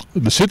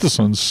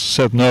citizens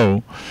said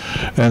no.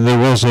 And there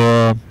was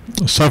a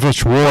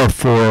savage war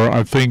for,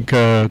 I think,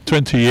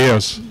 20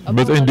 years.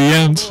 But in the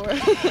end,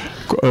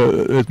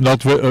 it's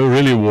not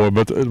really war,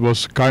 but it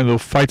was kind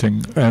of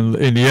fighting. And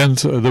in the end,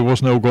 there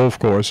was no golf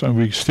course, and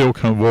we still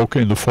can walk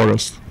in the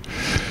forest.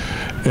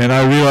 And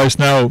I realize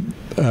now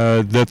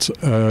that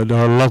there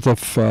are a lot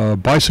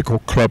of bicycle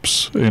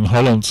clubs in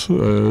Holland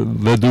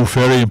that do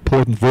very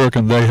important work,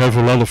 and they have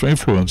a lot of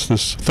influence.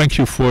 Thank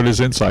you for this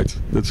insight.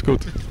 That's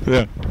good.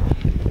 Yeah.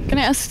 Can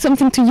I ask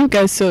something to you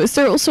guys? So is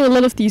there also a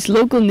lot of these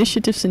local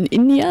initiatives in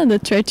India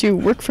that try to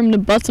work from the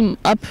bottom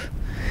up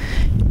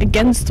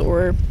against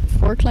or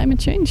for climate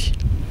change?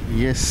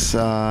 Yes,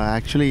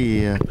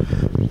 actually,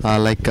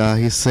 like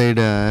he said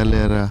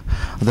earlier,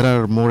 there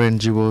are more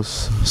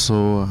NGOs.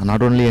 So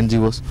not only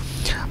NGOs,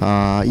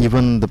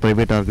 even the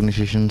private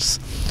organizations,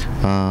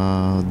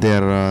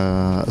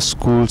 their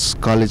schools,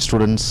 college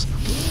students,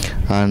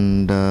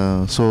 and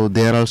so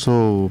they are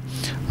also,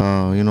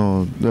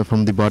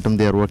 from the bottom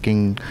they are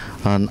working.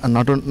 They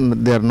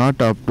are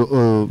not up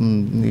to,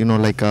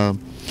 like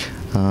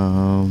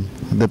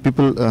the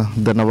people,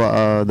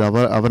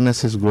 the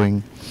awareness is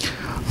growing.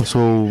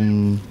 So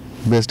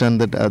based on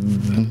that,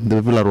 the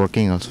people are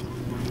working also.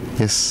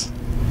 Yes.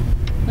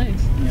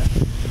 Nice. Yeah.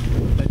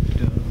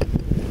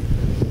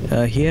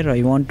 But here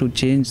I want to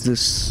change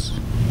this,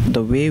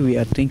 the way we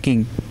are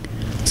thinking.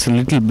 It's a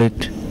little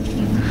bit.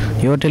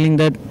 You are telling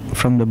that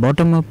from the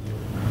bottom up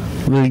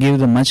will give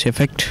the much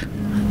effect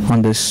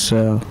on this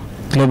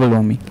global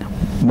warming.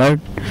 But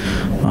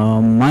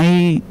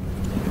my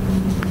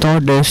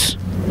thought is,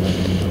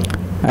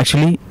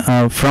 actually,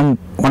 from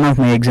one of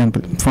my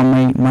example, from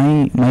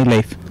my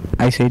life,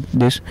 I said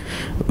this.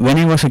 When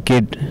I was a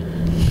kid,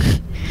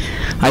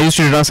 I used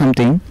to draw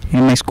something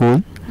in my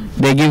school.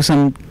 They give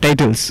some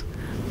titles.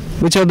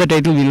 Which of the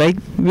title we like,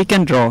 we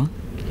can draw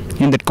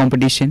in that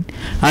competition.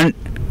 And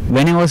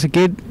when I was a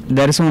kid,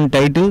 there is one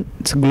title,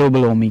 it's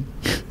global warming.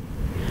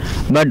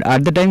 But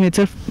at the time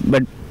itself,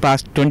 but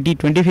past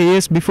 20-25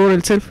 years before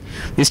itself,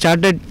 we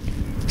started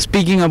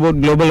speaking about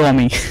global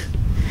warming.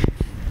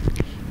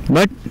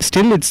 But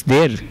still it's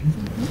there.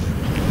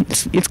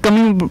 It's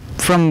coming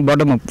from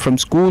bottom up, from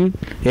school,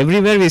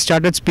 everywhere we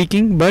started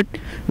speaking, but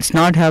it's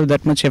not have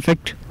that much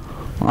effect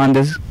on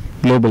this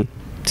global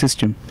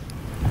system,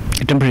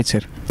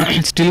 temperature.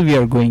 Still we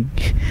are going,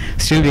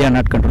 still we are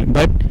not controlling.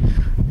 But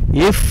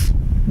if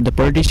the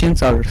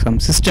politicians or some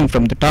system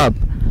from the top,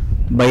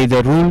 by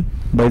the rule,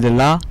 by the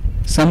law,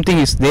 something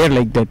is there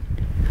like that,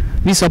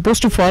 we're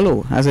supposed to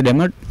follow. As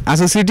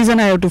a citizen,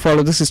 I have to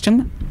follow the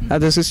system.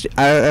 As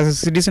a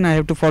citizen, I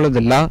have to follow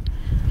the law.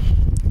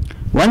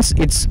 Once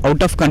it's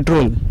out of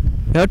control,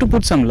 you have to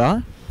put some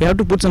law, you have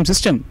to put some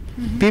system.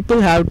 People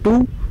have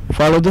to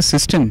follow the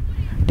system.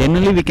 Then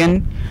only we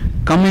can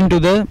come into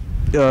the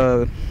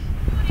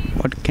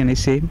what can I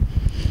say?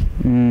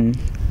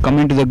 Come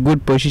into the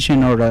good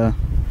position, or a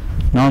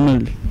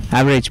normal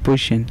average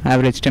position,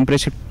 average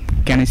temperature,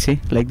 can I say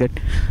like that.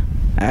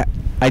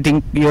 I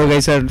think you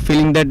guys are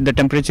feeling that the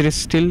temperature is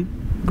still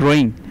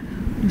growing.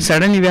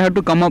 Suddenly we have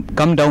to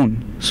come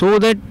down, so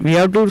that we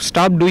have to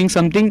stop doing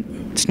something.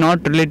 It's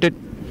not related,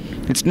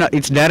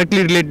 it's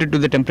directly related to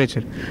the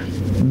temperature.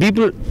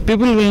 People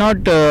will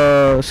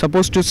not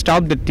supposed to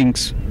stop the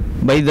things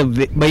by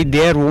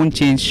their own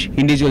change,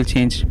 individual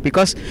change,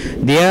 because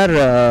they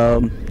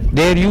are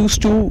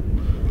used to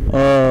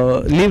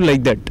live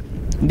like that.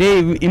 They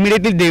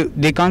immediately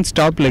they can't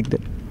stop like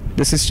that.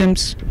 The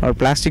systems or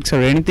plastics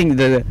or anything,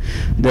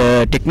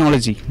 the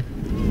technology,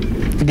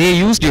 they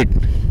used it,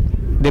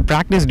 they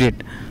practiced it.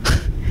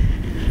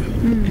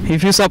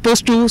 If you're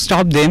supposed to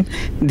stop them,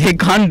 they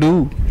can't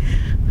do,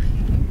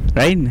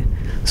 right?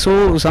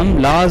 So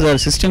some laws or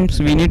systems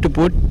we need to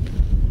put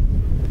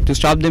to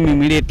stop them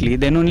immediately.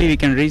 Then only we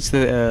can reach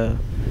the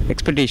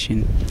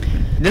expectation.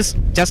 Just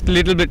a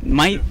little bit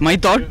my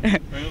thought.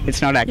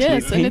 It's not actually.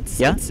 Yes, and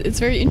it's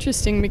very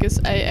interesting, because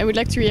I would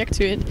like to react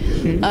to it.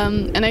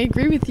 And I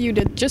agree with you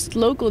that just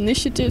local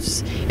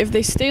initiatives, if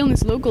they stay on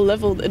this local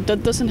level,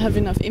 that doesn't have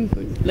enough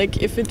input.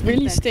 Like if it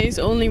really stays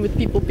only with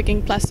people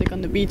picking plastic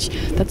on the beach,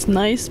 that's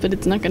nice, but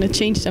it's not going to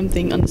change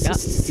something on a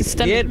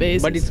systemic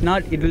basis. But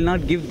it will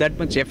not give that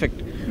much effect.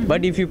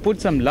 But if you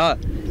put some law,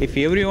 if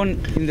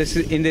everyone in the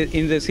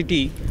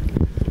city,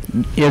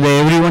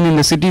 everyone in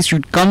the city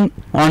should come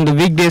on the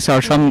weekdays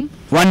or some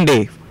one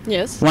day.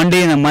 Yes. One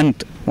day in a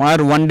month,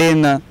 or one day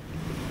in a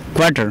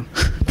quarter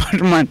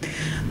month.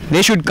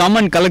 They should come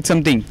and collect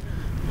something.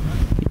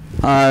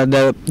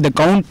 The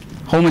count,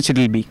 how much it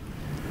will be.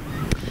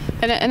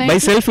 And by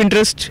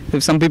self-interest,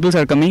 if some people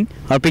are coming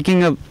or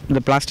picking up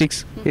the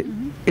plastics,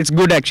 it's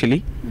good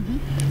actually.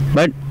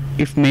 But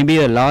if maybe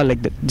a law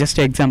like that, just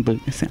an example,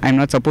 I'm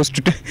not supposed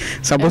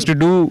to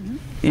do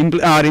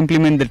or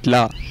implement that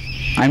law.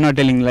 I'm not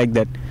telling like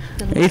that.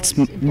 It's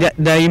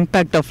the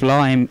impact of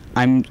law. I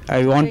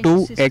want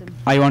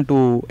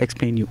to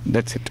explain you.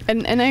 That's it.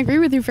 And I agree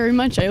with you very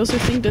much. I also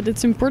think that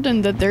it's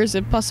important that there's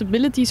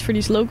possibilities for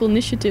these local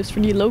initiatives,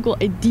 for the local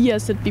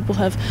ideas that people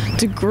have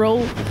to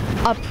grow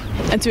up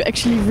and to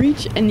actually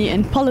reach in the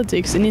end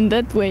politics, and in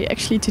that way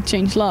actually to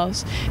change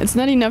laws. It's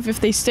not enough if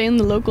they stay on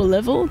the local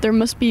level. There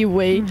must be a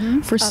way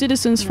for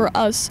citizens, for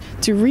us,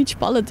 to reach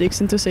politics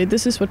and to say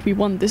this is what we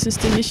want. This is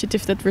the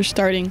initiative that we're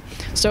starting.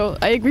 So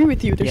I agree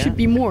with you. There should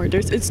be more.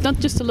 It's not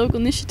just the local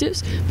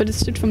initiatives, but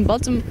it's from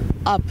bottom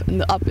up,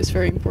 and the up is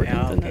very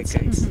important in that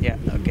sense. Yeah.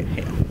 Okay.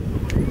 Yeah.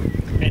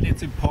 And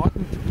it's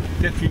important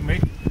that we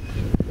make.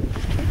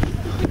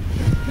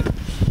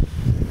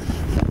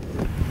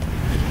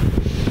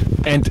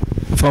 And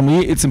for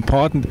me, it's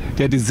important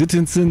that the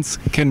citizens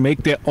can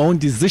make their own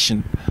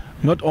decision,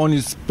 not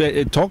only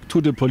talk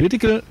to the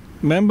political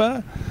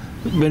member.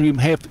 When we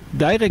have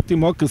direct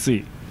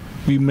democracy,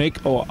 we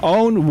make our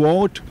own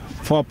vote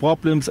for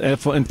problems and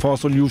for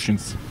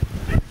solutions.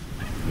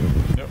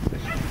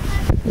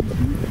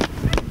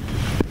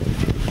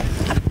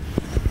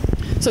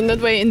 So in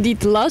that way, indeed,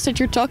 the laws that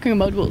you're talking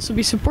about will also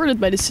be supported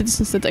by the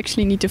citizens that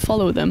actually need to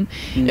follow them.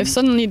 If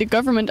suddenly the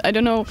government, I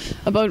don't know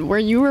about where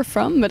you are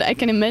from, but I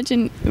can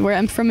imagine where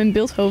I'm from in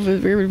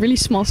Beeldhoven, we're a really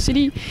small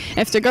city.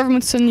 If the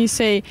government suddenly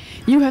say,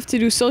 you have to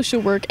do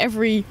social work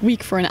every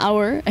week for an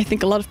hour, I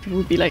think a lot of people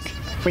would be like,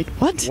 wait,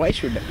 what? Why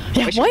should I?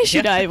 Yeah, why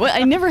should I? Well,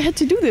 I never had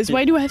to do this.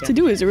 Why do I have to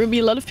do this? There will be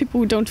a lot of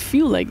people who don't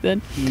feel like that.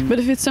 But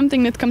if it's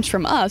something that comes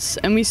from us,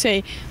 and we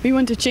say, we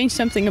want to change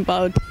something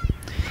about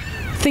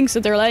things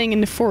that are lying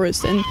in the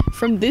forest, and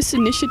from this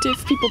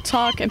initiative people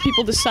talk and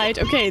people decide,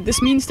 okay,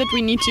 this means that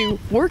we need to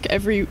work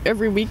every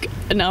week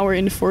an hour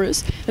in the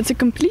forest. That's a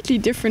completely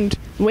different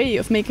way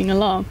of making a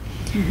law.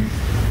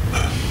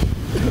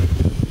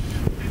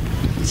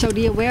 So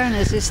the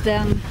awareness is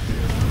then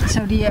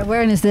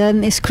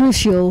is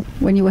crucial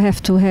when you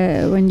have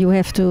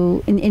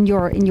to in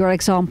your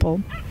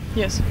example.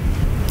 Yes.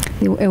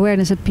 The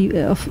awareness of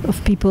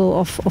people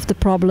of the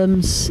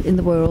problems in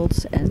the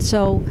world. And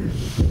so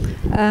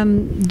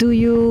do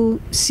you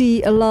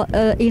see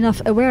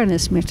enough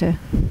awareness, Mirte?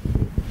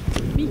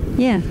 Me?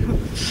 Yeah.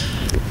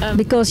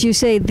 Because you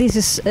say this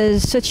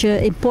is such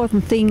an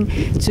important thing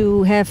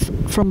to have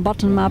from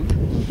bottom up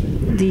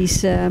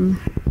these. You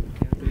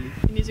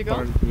need to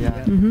go?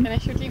 Yeah. Can I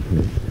shortly?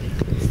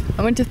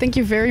 I want to thank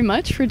you very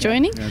much for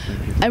joining.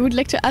 I would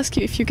like to ask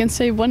you if you can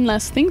say one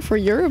last thing for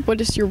Europe.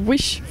 What is your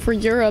wish for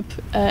Europe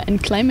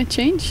and climate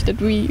change? That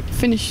we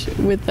finish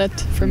with that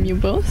from you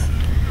both.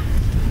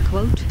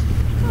 Quote.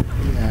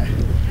 Yeah.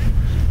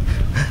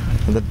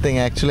 The thing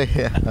actually,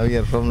 we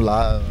are from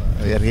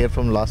we are here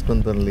from last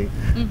month only.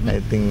 I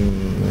think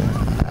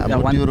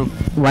about Europe.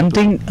 One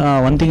thing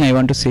I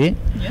want to say,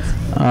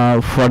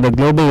 for the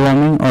global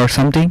warming or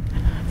something,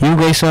 you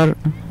guys are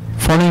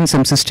following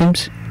some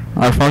systems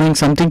or following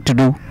something to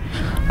do,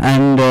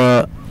 and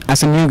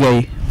as a new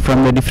guy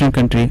from a different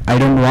country, I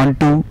don't want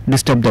to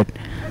disturb that.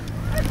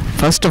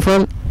 First of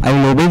all, I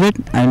will obey that,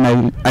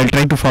 and I'll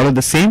try to follow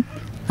the same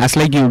as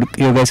like you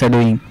guys are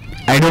doing.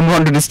 I don't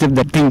want to disturb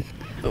that thing.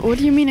 What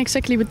do you mean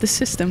exactly with the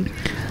system?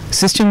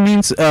 System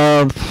means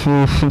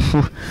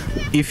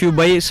if you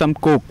buy some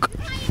Coke,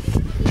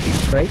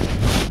 right,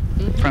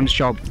 from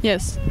shop,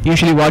 Yes.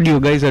 usually what you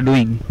guys are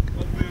doing,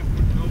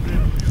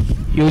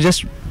 you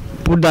just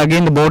put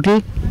again the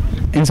bottle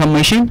in some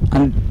machine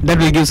and that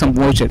will give some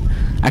voucher.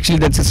 Actually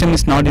that system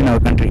is not in our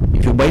country.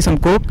 If you buy some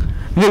Coke,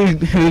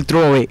 we'll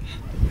throw away.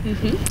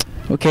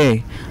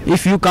 Okay,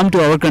 if you come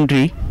to our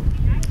country,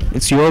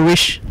 it's your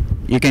wish.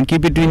 You can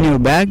keep it in your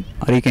bag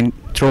or you can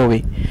throw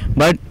away.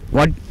 But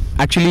what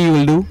actually you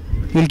will do,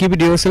 you will keep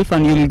it yourself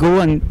and you will go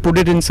and put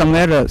it in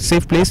somewhere a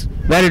safe place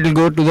where it will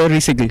go to the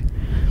recycle.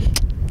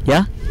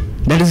 Yeah,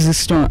 that is the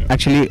system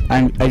actually.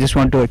 I just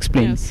want to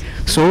explain. Yes.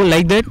 So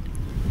like that,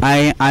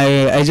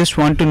 I just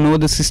want to know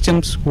the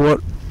systems who are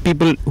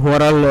people who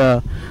are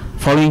all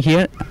following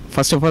here.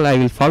 First of all, I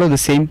will follow the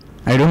same.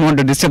 I don't want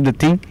to disturb the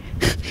thing.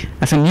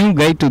 As a new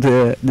guy to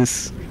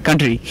this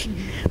country,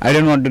 I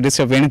don't want to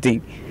disturb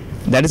anything.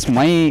 That is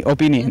my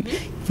opinion.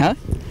 Huh?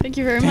 Thank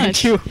you very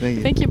much. Thank you.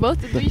 Thank you both.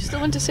 Do you still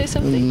want to say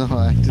something? No,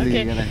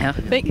 actually.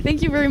 Okay.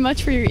 Thank you very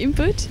much for your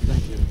input,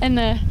 and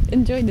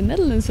enjoy the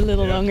Netherlands a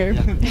little longer.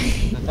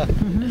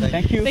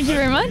 Thank you. Thank you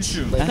very much.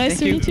 Nice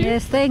to meet you.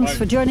 Yes, thanks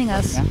for joining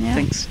us. Yeah.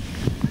 Thanks.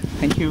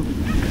 Thank you.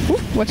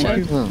 Watch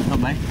out.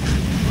 Bye.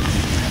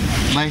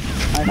 Bye.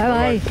 Bye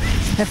bye.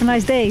 Have a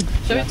nice day.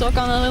 Shall we talk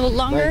on a little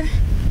longer?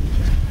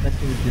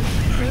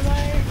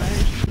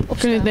 Of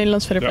kunnen we het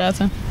Nederlands verder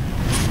praten?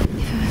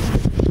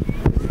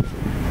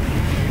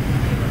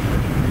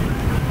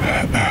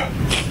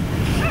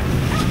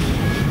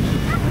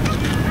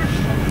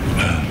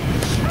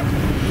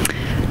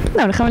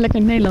 Nou, dan gaan we lekker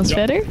in het Nederlands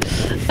verder.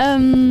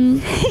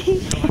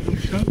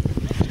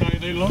 Sta je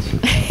Nederlands?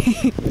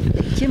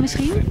 Je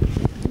misschien?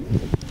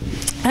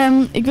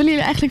 Ik wil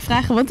jullie eigenlijk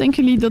vragen, wat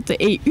denken jullie dat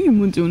de EU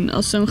moet doen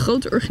als zo'n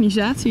grote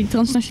organisatie,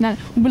 transnationaal?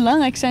 Hoe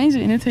belangrijk zijn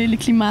ze in het hele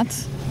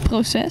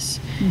klimaatproces?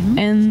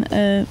 En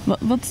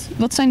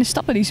wat zijn de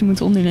stappen die ze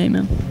moeten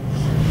ondernemen?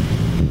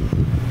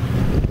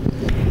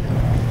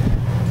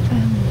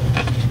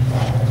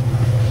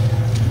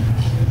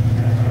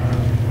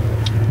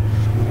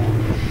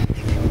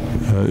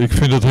 Ik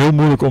vind het heel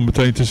moeilijk om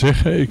meteen te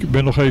zeggen. Ik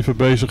ben nog even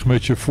bezig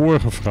met je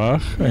vorige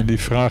vraag. En die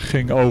vraag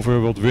ging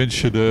over wat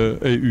wens je de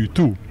EU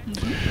toe?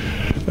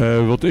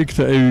 Wat ik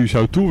de EU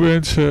zou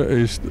toewensen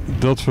is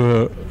dat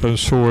we een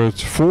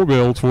soort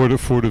voorbeeld worden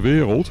voor de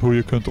wereld. Hoe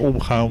je kunt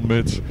omgaan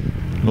met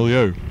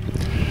milieu.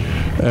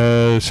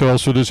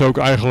 Zoals we dus ook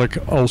eigenlijk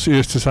als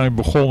eerste zijn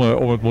begonnen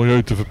om het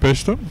milieu te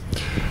verpesten.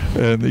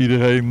 En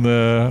iedereen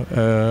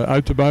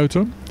uit te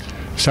buiten.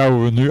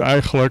 Zouden we nu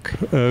eigenlijk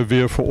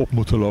weer voorop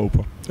moeten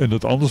lopen. En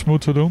dat anders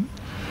moeten doen.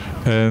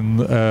 En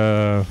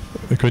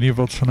ik weet niet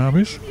wat zijn naam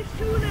is.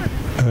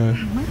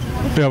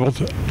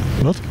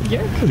 Wat?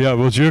 Jurk? Ja,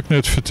 wat Jurk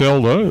net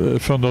vertelde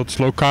van dat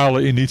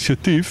lokale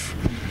initiatief.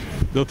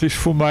 Dat is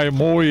voor mij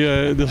mooi.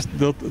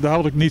 Daar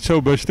had ik niet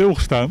zo bij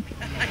stilgestaan.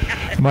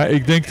 Maar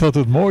ik denk dat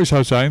het mooi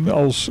zou zijn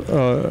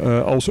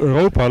als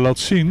Europa laat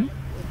zien.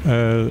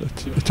 Terwijl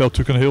het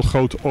natuurlijk een heel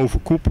groot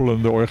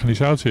overkoepelende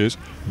organisatie is,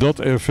 dat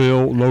er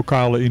veel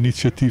lokale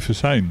initiatieven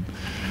zijn.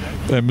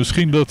 En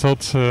misschien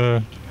dat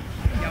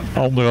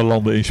andere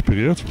landen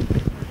inspireert.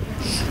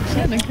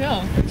 Ja,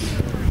 dankjewel.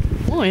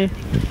 Mooi.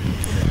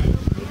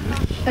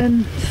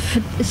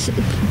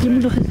 Je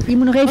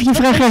moet nog even je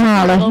vraag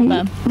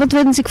herhalen. Wat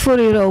wens ik voor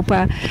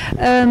Europa?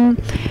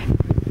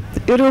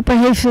 Europa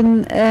heeft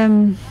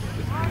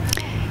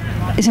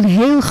is een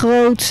heel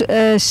groot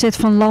set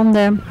van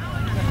landen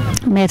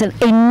met een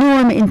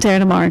enorme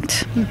interne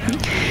markt.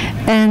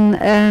 En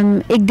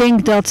ik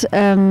denk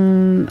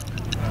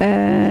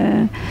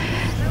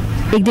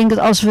dat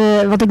als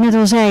we, wat ik net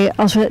al zei,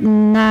 als we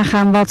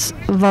nagaan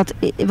wat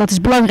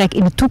is belangrijk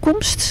in de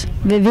toekomst.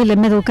 We willen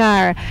met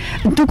elkaar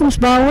een toekomst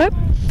bouwen.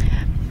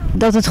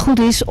 Dat het goed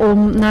is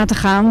om na te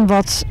gaan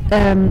wat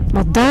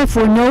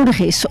daarvoor nodig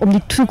is om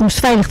die toekomst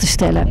veilig te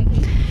stellen.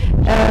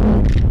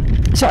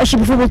 Zoals je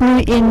bijvoorbeeld nu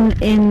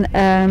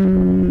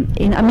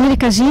in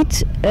Amerika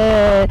ziet,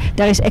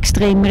 daar is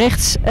extreem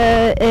rechts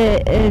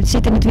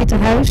zit in het Witte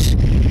Huis.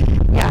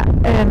 Ja,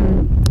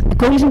 de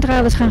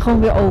kolencentrales gaan gewoon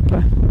weer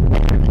open.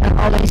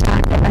 Allerlei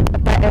zaken, het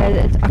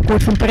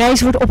akkoord van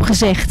Parijs wordt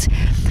opgezegd.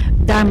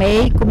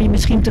 Daarmee kom je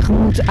misschien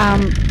tegemoet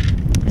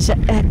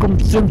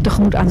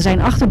aan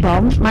zijn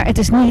achterban, maar het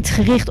is niet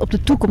gericht op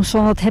de toekomst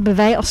van wat hebben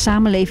wij als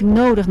samenleving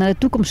nodig naar de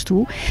toekomst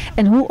toe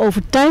en hoe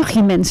overtuig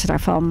je mensen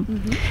daarvan.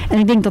 En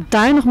ik denk dat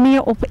daar nog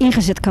meer op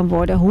ingezet kan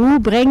worden.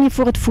 Hoe breng je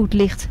voor het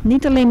voetlicht,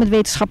 niet alleen met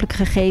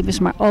wetenschappelijke gegevens,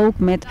 maar ook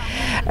met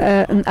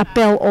een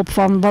appel op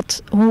van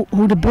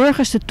hoe de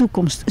burgers de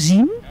toekomst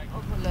zien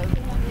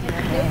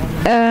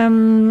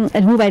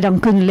en hoe wij dan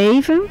kunnen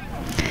leven,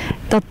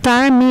 dat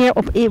daar meer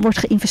op wordt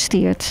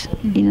geïnvesteerd.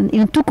 In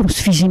een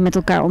toekomstvisie met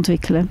elkaar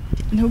ontwikkelen.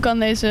 En hoe kan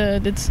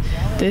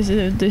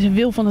deze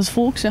wil van het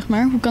volk, zeg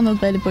maar, hoe kan dat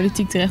bij de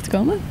politiek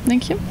terechtkomen,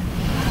 denk je?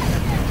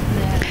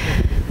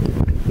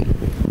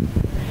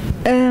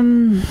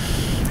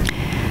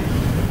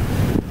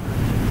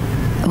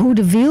 Hoe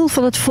de wil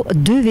van het volk...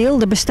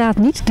 er bestaat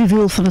niet, de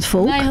wil van het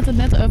volk. Nou, je had het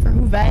net over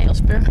hoe wij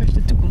als burgers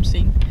de toekomst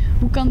zien.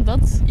 Hoe kan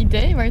dat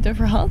idee waar je het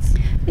over had,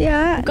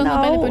 hoe kan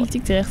dat bij de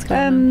politiek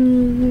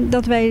terechtkomen?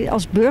 Dat wij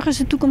als burgers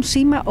de toekomst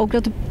zien, maar ook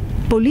dat de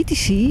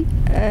politici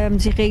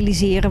zich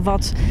realiseren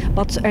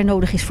wat er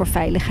nodig is voor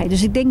veiligheid.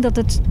 Dus ik denk dat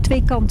het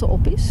twee kanten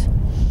op is.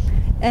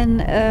 En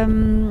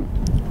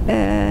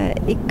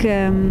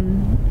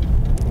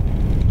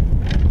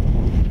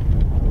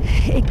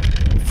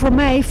voor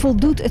mij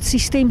voldoet het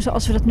systeem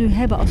zoals we dat nu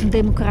hebben als een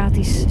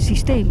democratisch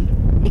systeem.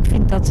 Ik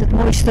vind dat het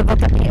mooiste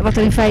wat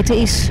er in feite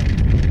is.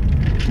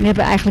 We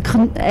hebben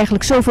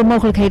eigenlijk zoveel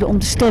mogelijkheden om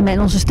te stemmen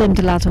en onze stem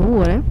te laten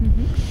horen.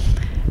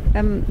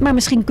 Maar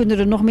misschien kunnen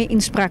er nog meer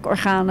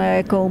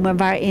inspraakorganen komen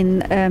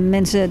waarin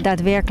mensen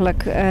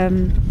daadwerkelijk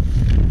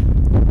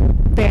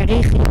per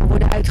regio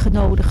worden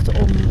uitgenodigd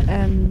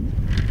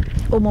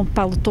om op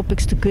bepaalde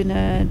topics te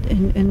kunnen,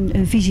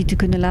 een visie te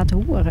kunnen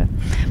laten horen.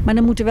 Maar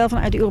dan moet er wel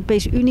vanuit de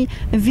Europese Unie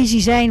een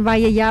visie zijn waar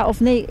je ja of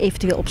nee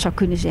eventueel op zou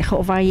kunnen zeggen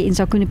of waar je in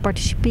zou kunnen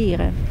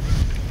participeren.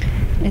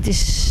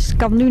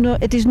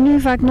 Het is nu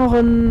vaak nog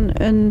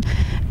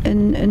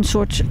een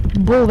soort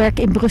bolwerk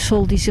in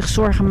Brussel die zich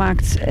zorgen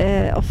maakt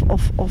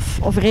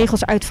of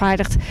regels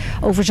uitvaardigt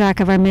over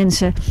zaken waar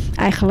mensen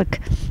eigenlijk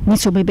niet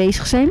zo mee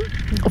bezig zijn.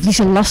 Of die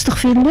ze lastig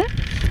vinden.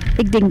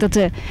 Ik denk dat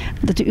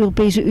de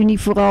Europese Unie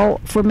vooral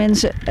voor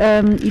mensen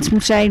iets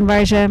moet zijn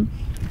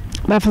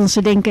waarvan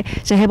ze denken,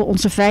 ze hebben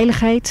onze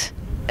veiligheid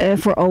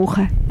voor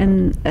ogen.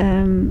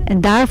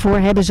 En daarvoor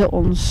hebben ze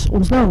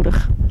ons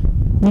nodig.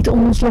 Niet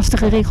om ons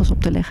lastige regels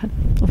op te leggen.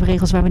 Of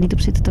regels waar we niet op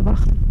zitten te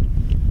wachten.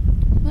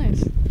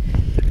 Nice.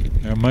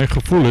 Ja, mijn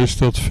gevoel is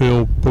dat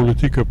veel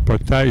politieke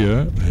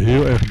partijen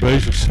heel erg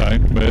bezig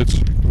zijn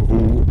met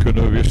hoe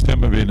kunnen we weer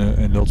stemmen winnen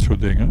en dat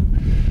soort dingen.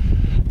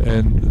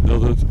 En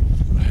dat het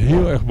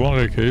heel erg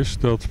belangrijk is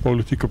dat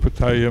politieke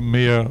partijen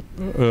meer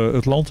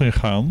het land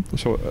ingaan.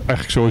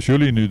 Eigenlijk zoals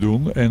jullie nu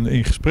doen. En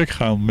in gesprek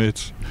gaan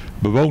met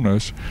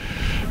bewoners.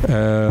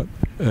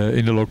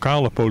 In de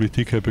lokale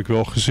politiek heb ik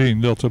wel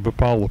gezien dat er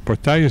bepaalde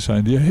partijen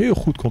zijn die heel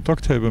goed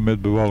contact hebben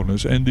met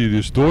bewoners. En die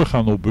dus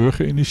doorgaan op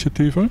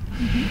burgerinitiatieven.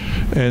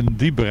 En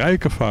die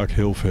bereiken vaak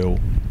heel veel.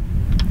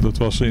 Dat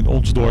was in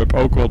ons dorp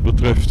ook wat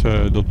betreft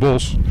dat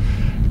bos.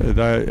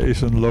 Daar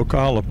is een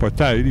lokale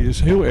partij die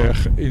is heel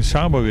erg in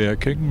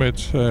samenwerking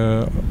met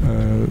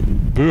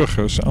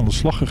burgers aan de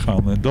slag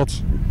gegaan. En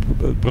dat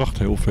bracht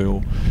heel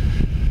veel.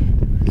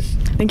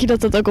 Denk je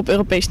dat dat ook op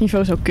Europees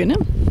niveau zou kunnen?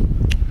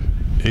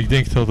 Ik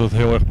denk dat het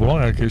heel erg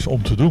belangrijk is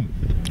om te doen.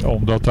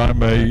 Omdat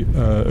daarmee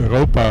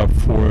Europa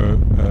voor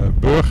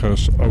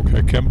burgers ook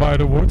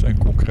herkenbaarder wordt en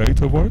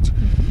concreter wordt.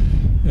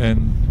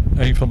 En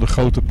een van de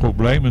grote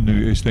problemen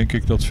nu is denk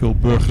ik dat veel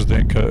burgers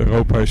denken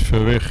Europa is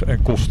ver weg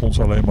en kost ons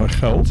alleen maar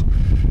geld.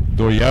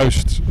 Door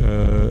juist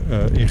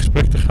in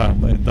gesprek te gaan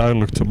en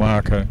duidelijk te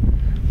maken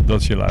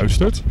dat je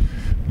luistert.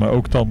 Maar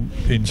ook dan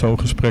in zo'n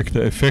gesprek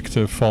de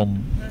effecten van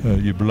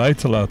je beleid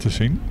te laten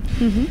zien.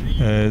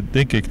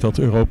 Denk ik dat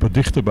Europa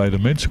dichter bij de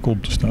mensen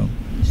komt te staan.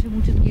 Dus we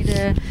moeten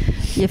meer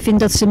je vindt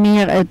dat ze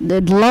meer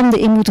de landen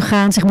in moeten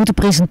gaan, zich moeten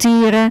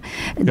presenteren.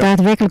 Ja.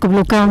 Daadwerkelijk op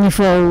lokaal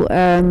niveau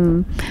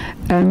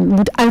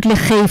moet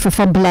uitleg geven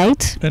van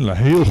beleid. En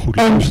heel goed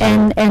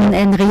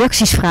en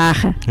reacties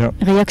vragen. Ja.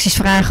 Reacties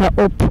vragen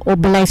op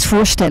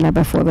beleidsvoorstellen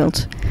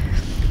bijvoorbeeld.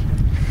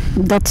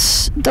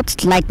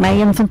 Dat lijkt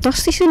mij een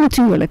fantastische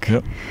natuurlijk.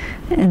 Ja.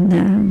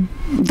 En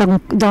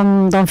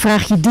dan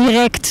vraag je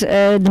direct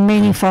de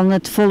mening van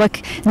het volk,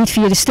 niet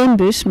via de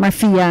stembus, maar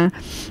via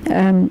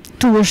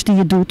tours die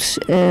je doet,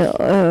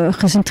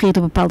 gecentreerd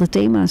op bepaalde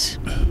thema's.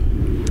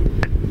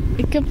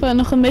 Ik heb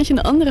nog een beetje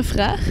een andere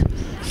vraag.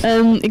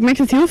 Ik merk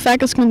het heel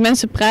vaak als ik met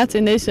mensen praat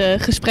in deze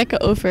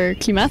gesprekken over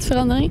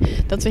klimaatverandering,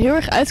 dat we heel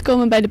erg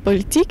uitkomen bij de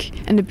politiek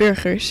en de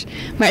burgers.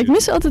 Maar ik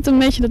mis altijd een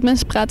beetje dat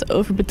mensen praten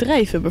over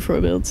bedrijven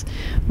bijvoorbeeld.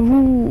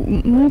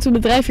 Hoe moeten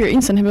bedrijven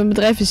hierin staan? Hebben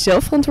bedrijven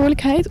zelf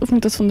verantwoordelijkheid of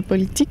moet dat van de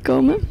politiek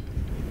komen?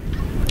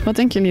 Wat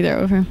denken jullie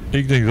daarover?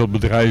 Ik denk dat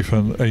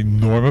bedrijven een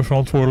enorme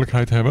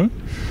verantwoordelijkheid hebben,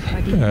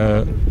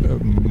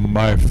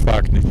 maar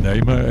vaak niet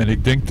nemen. En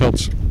ik denk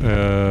dat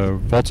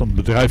wat een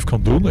bedrijf kan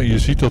doen, en je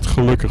ziet dat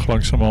gelukkig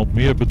langzamerhand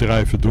meer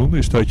bedrijven doen,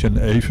 is dat je een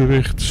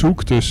evenwicht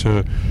zoekt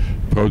tussen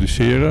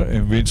produceren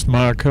en winst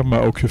maken,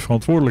 maar ook je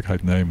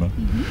verantwoordelijkheid nemen.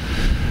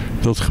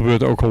 Dat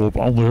gebeurt ook al op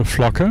andere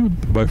vlakken.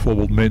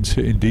 Bijvoorbeeld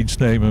mensen in dienst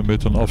nemen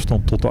met een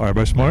afstand tot de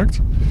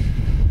arbeidsmarkt.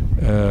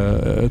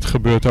 Het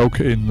gebeurt ook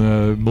in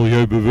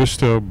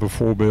milieubewuster,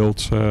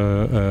 bijvoorbeeld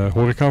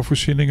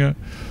horecavoorzieningen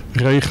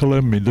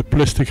regelen, minder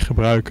plastic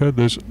gebruiken.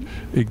 Dus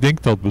ik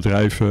denk dat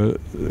bedrijven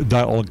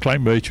daar al een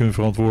klein beetje hun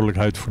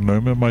verantwoordelijkheid voor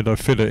nemen, maar daar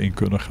verder in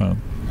kunnen gaan.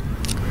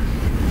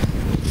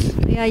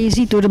 Ja, je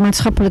ziet door de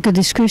maatschappelijke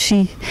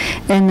discussie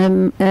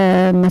en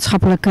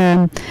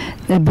maatschappelijke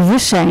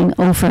bewustzijn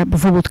over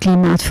bijvoorbeeld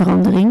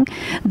klimaatverandering,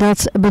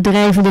 dat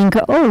bedrijven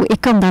denken, oh, ik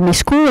kan daarmee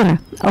scoren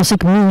als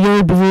ik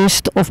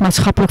milieubewust of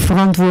maatschappelijk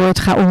verantwoord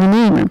ga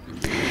ondernemen.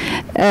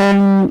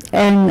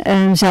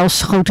 En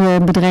zelfs grote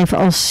bedrijven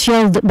als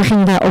Shell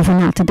beginnen daarover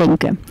na te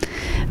denken.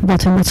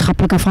 Wat hun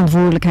maatschappelijke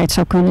verantwoordelijkheid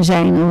zou kunnen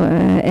zijn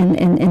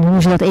en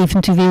hoe ze dat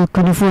eventueel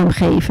kunnen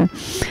vormgeven.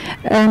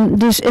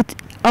 Dus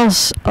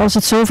als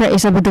het zover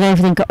is dat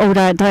bedrijven denken,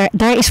 oh,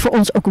 daar is voor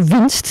ons ook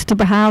winst te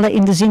behalen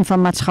in de zin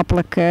van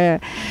maatschappelijk,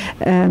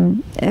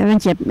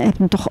 want je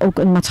hebt toch ook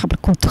een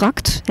maatschappelijk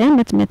contract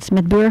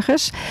met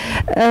burgers.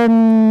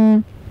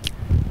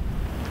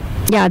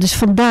 Ja, dus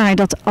vandaar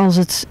dat als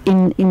het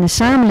in de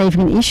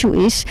samenleving een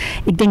issue is,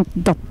 ik denk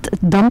dat het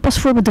dan pas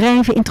voor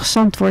bedrijven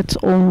interessant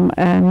wordt om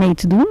mee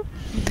te doen.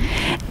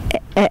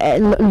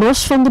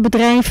 Los van de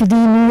bedrijven die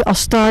nu als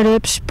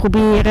start-ups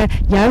proberen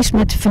juist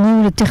met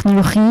vernieuwende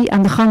technologie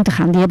aan de gang te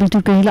gaan. Die hebben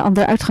natuurlijk een hele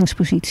andere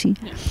uitgangspositie.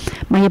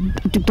 Maar je hebt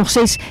natuurlijk nog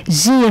steeds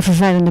zeer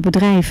vervuilende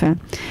bedrijven.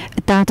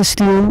 Tata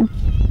Steel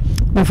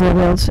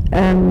bijvoorbeeld.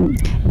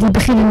 Die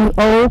beginnen nu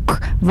ook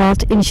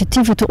wat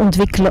initiatieven te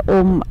ontwikkelen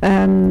om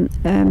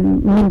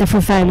minder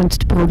vervuilend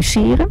te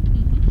produceren.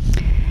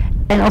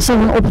 En als dat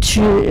dan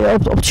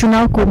op het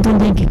journaal komt, dan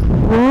denk ik,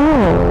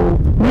 wow,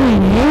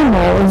 mijn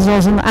hemel, het is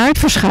als een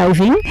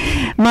aardverschuiving.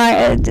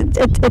 Maar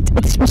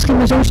het is misschien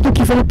maar zo'n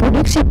stukje van het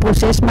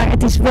productieproces, maar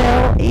het is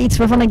wel iets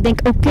waarvan ik denk,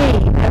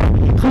 oké,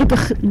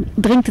 gelukkig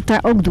dringt het daar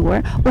ook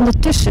door.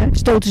 Ondertussen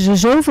stoten ze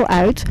zoveel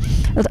uit,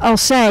 dat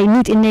als zij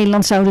niet in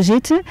Nederland zouden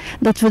zitten,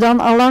 dat we dan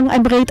al lang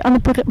en breed aan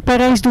de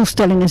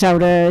Parijsdoelstellingen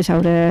zouden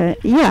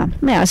ja,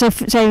 nou ja,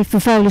 zij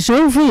vervuilen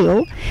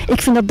zoveel.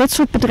 Ik vind dat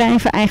soort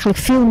bedrijven eigenlijk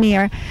veel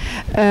meer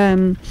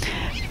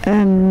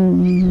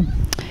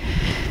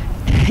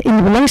in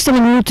de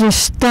belangstelling moeten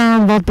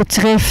staan wat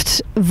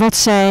betreft wat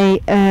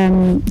zij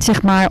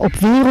zeg maar op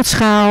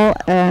wereldschaal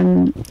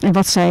en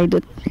wat zij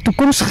de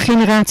toekomstige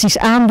generaties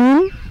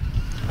aandoen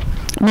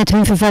met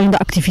hun vervuilende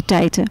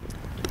activiteiten.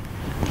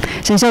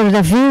 Zij zouden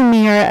daar veel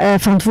meer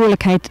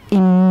verantwoordelijkheid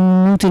in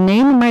moeten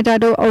nemen, maar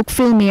daardoor ook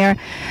veel meer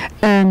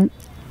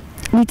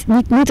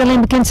niet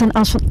alleen bekend zijn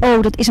als van,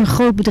 oh, dat is een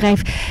groot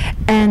bedrijf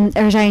en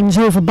er zijn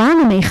zoveel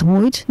banen mee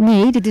gemoeid.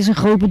 Nee, dit is een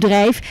groot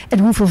bedrijf en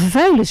hoeveel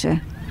vervuilen ze?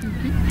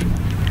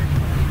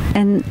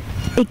 En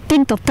ik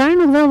denk dat daar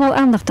nog wel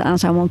aandacht aan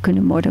zou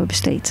kunnen worden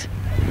besteed.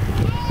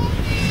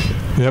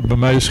 Ja, bij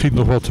mij schiet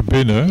nog wat te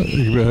binnen.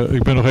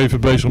 Ik ben nog even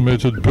bezig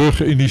met het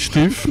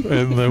burgerinitiatief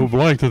en hoe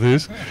belangrijk dat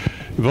is.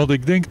 Want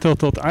ik denk dat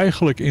dat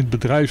eigenlijk in het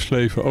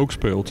bedrijfsleven ook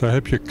speelt. Daar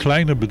heb je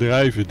kleine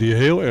bedrijven die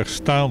heel erg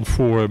staan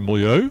voor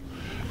milieu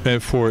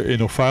en voor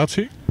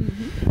innovatie.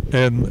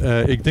 En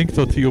ik denk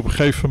dat die op een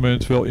gegeven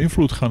moment wel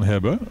invloed gaan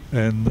hebben.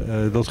 En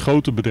dat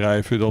grote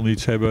bedrijven dan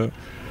iets hebben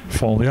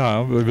van,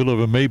 ja, willen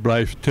we mee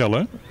blijven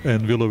tellen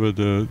en willen we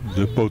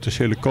de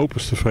potentiële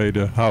kopers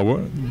tevreden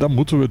houden, dan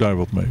moeten we daar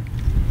wat mee.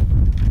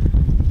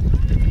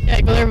 Ja,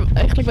 ik wil er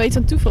eigenlijk wel iets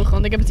aan toevoegen,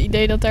 want ik heb het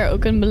idee dat daar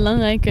ook een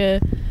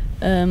belangrijke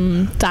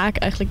taak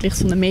eigenlijk ligt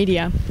van de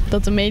media.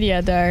 Dat de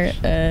media daar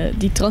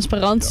die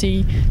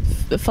transparantie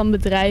van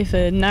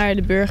bedrijven naar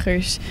de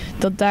burgers,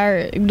 dat daar,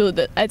 ik bedoel,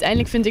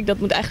 uiteindelijk vind ik dat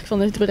moet eigenlijk van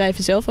de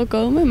bedrijven zelf al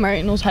komen, maar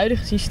in ons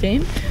huidige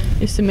systeem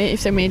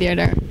heeft de media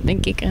daar,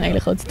 denk ik, een hele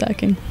grote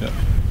taak in. Ja.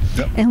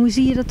 Ja. En hoe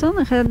zie je dat dan?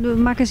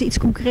 Maken ze iets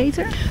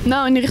concreter?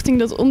 Nou, in de richting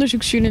dat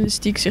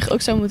onderzoeksjournalistiek zich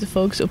ook zou moeten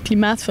focussen op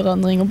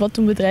klimaatverandering. Op wat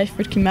doen bedrijven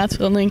voor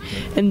klimaatverandering.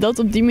 En dat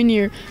op die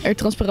manier er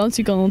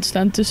transparantie kan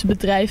ontstaan tussen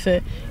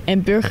bedrijven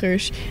en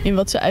burgers. In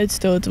wat ze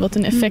uitstoten, wat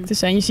hun effecten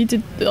zijn. Je ziet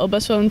het al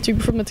best wel natuurlijk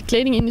bijvoorbeeld met de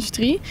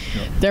kledingindustrie.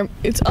 Het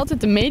is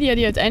altijd de media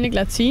die uiteindelijk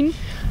laat zien.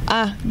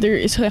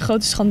 Er zijn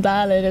grote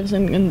schandalen. Er is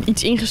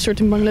iets ingestort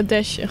in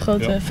Bangladesh, een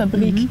grote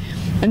fabriek.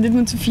 En dit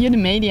moet via de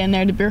media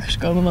naar de burgers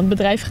komen. Want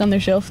bedrijven gaan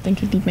er zelf denk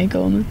ik niet mee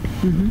komen.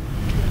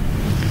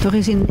 Toch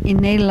is in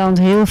Nederland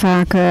heel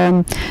vaak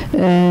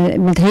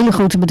met hele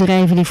grote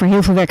bedrijven die voor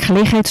heel veel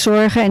werkgelegenheid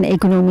zorgen en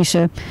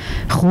economische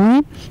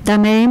groei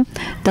daarmee.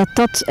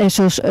 Dat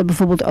zoals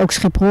bijvoorbeeld ook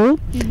Schiphol,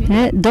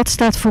 dat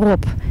staat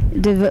voorop.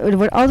 Er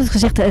wordt altijd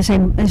gezegd, er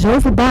zijn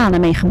zoveel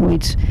banen mee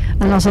gemoeid.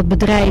 En als dat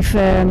bedrijf...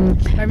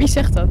 maar wie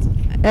zegt dat?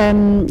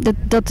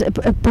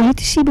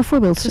 Politici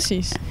bijvoorbeeld.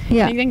 Precies.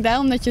 Ja. En ik denk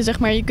daarom dat je, zeg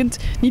maar, je kunt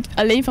niet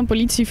alleen van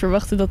politici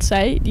verwachten dat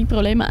zij die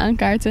problemen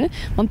aankaarten.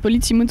 Want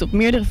politie moet op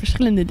meerdere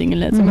verschillende dingen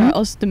letten. Maar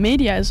als de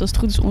media is, als het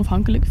goed is,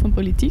 onafhankelijk van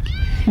politiek,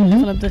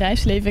 van het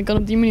bedrijfsleven, en kan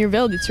op die manier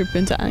wel dit soort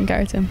punten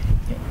aankaarten.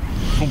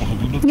 Sommigen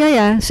doen dat.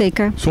 Ja,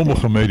 zeker.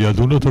 Sommige media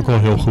doen dat ook al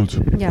heel goed.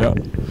 Ja,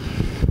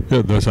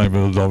 daar zijn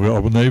we dan weer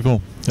abonnee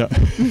van. Ja.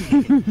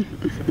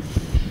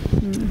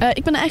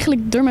 Ik ben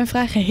eigenlijk door mijn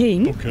vragen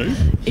heen. Okay.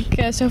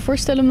 Ik zou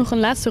voorstellen om nog een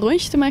laatste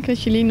rondje te maken.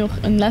 Dat jullie nog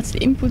een laatste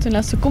input, een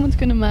laatste comment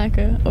kunnen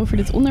maken over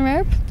dit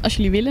onderwerp. Als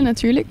jullie willen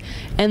natuurlijk.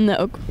 En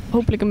ook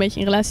hopelijk een beetje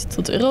in relatie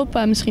tot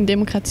Europa, misschien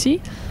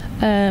democratie.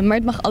 Maar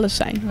het mag alles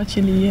zijn wat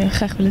jullie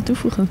graag willen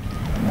toevoegen.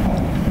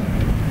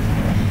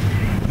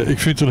 Ik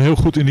vind het een heel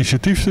goed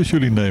initiatief dat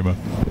jullie nemen.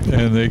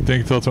 En ik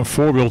denk dat het een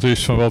voorbeeld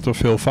is van wat er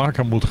veel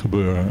vaker moet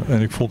gebeuren.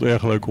 En ik vond het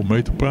erg leuk om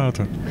mee te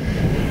praten.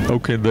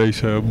 Ook in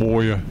deze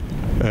mooie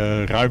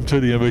ruimte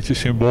die een beetje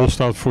symbool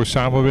staat voor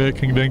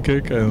samenwerking, denk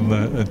ik, en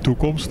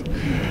toekomst.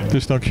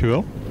 Dus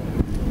dankjewel.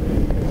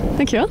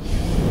 Dankjewel.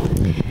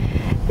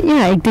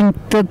 Ja, ik denk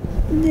dat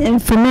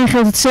voor mij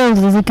geldt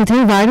hetzelfde, dat ik het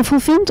heel waardevol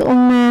vind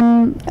om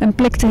een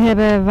plek te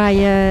hebben waar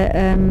je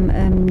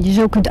je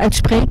zo kunt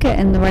uitspreken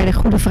en waar er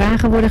goede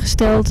vragen worden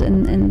gesteld.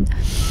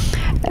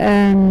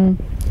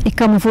 Ik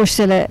kan me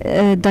voorstellen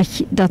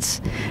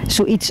dat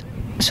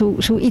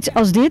zoiets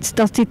als dit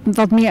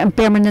wat meer een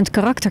permanent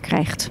karakter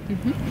krijgt.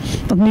 Mm-hmm.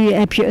 Want nu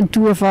heb je een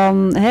tour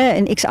van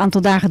een x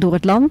aantal dagen door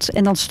het land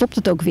en dan stopt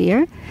het ook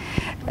weer.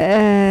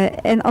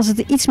 En als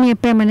het iets meer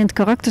permanent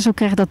karakter zou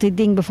krijgen, dat dit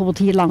ding bijvoorbeeld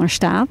hier langer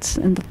staat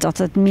en dat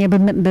het meer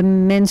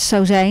bemenst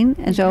zou zijn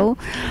en zo.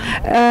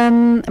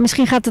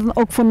 Misschien gaat het dan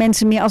ook voor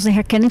mensen meer als een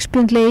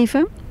herkenningspunt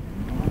leven.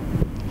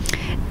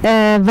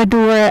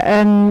 Waardoor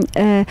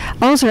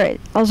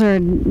als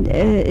er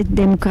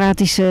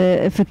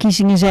democratische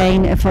verkiezingen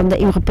zijn van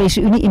de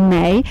Europese Unie in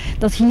mei,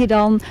 dat hier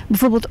dan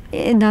bijvoorbeeld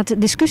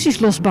inderdaad discussies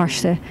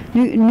losbarsten.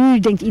 Nu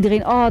denkt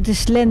iedereen, het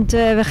is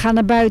lente, we gaan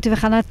naar buiten, we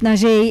gaan naar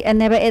zee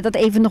en hebben dat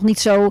even nog niet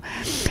zo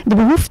de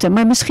behoefte.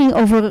 Maar misschien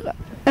over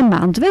een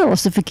maand wel,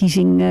 als de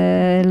verkiezing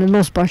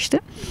losbarsten.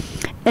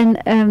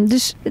 En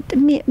dus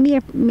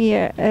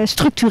meer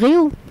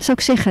structureel, zou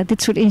ik zeggen,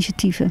 dit soort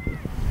initiatieven.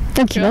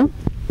 Dankjewel.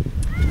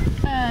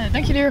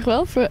 Dank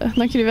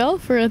jullie wel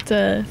voor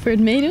het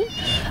meedoen.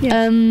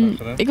 Ja.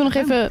 Ik wil nog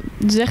even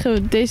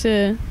zeggen,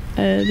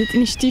 dit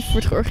initiatief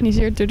wordt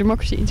georganiseerd door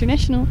Democracy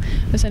International.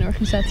 We zijn een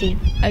organisatie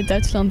uit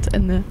Duitsland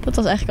en dat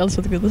was eigenlijk alles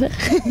wat ik wilde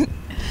zeggen.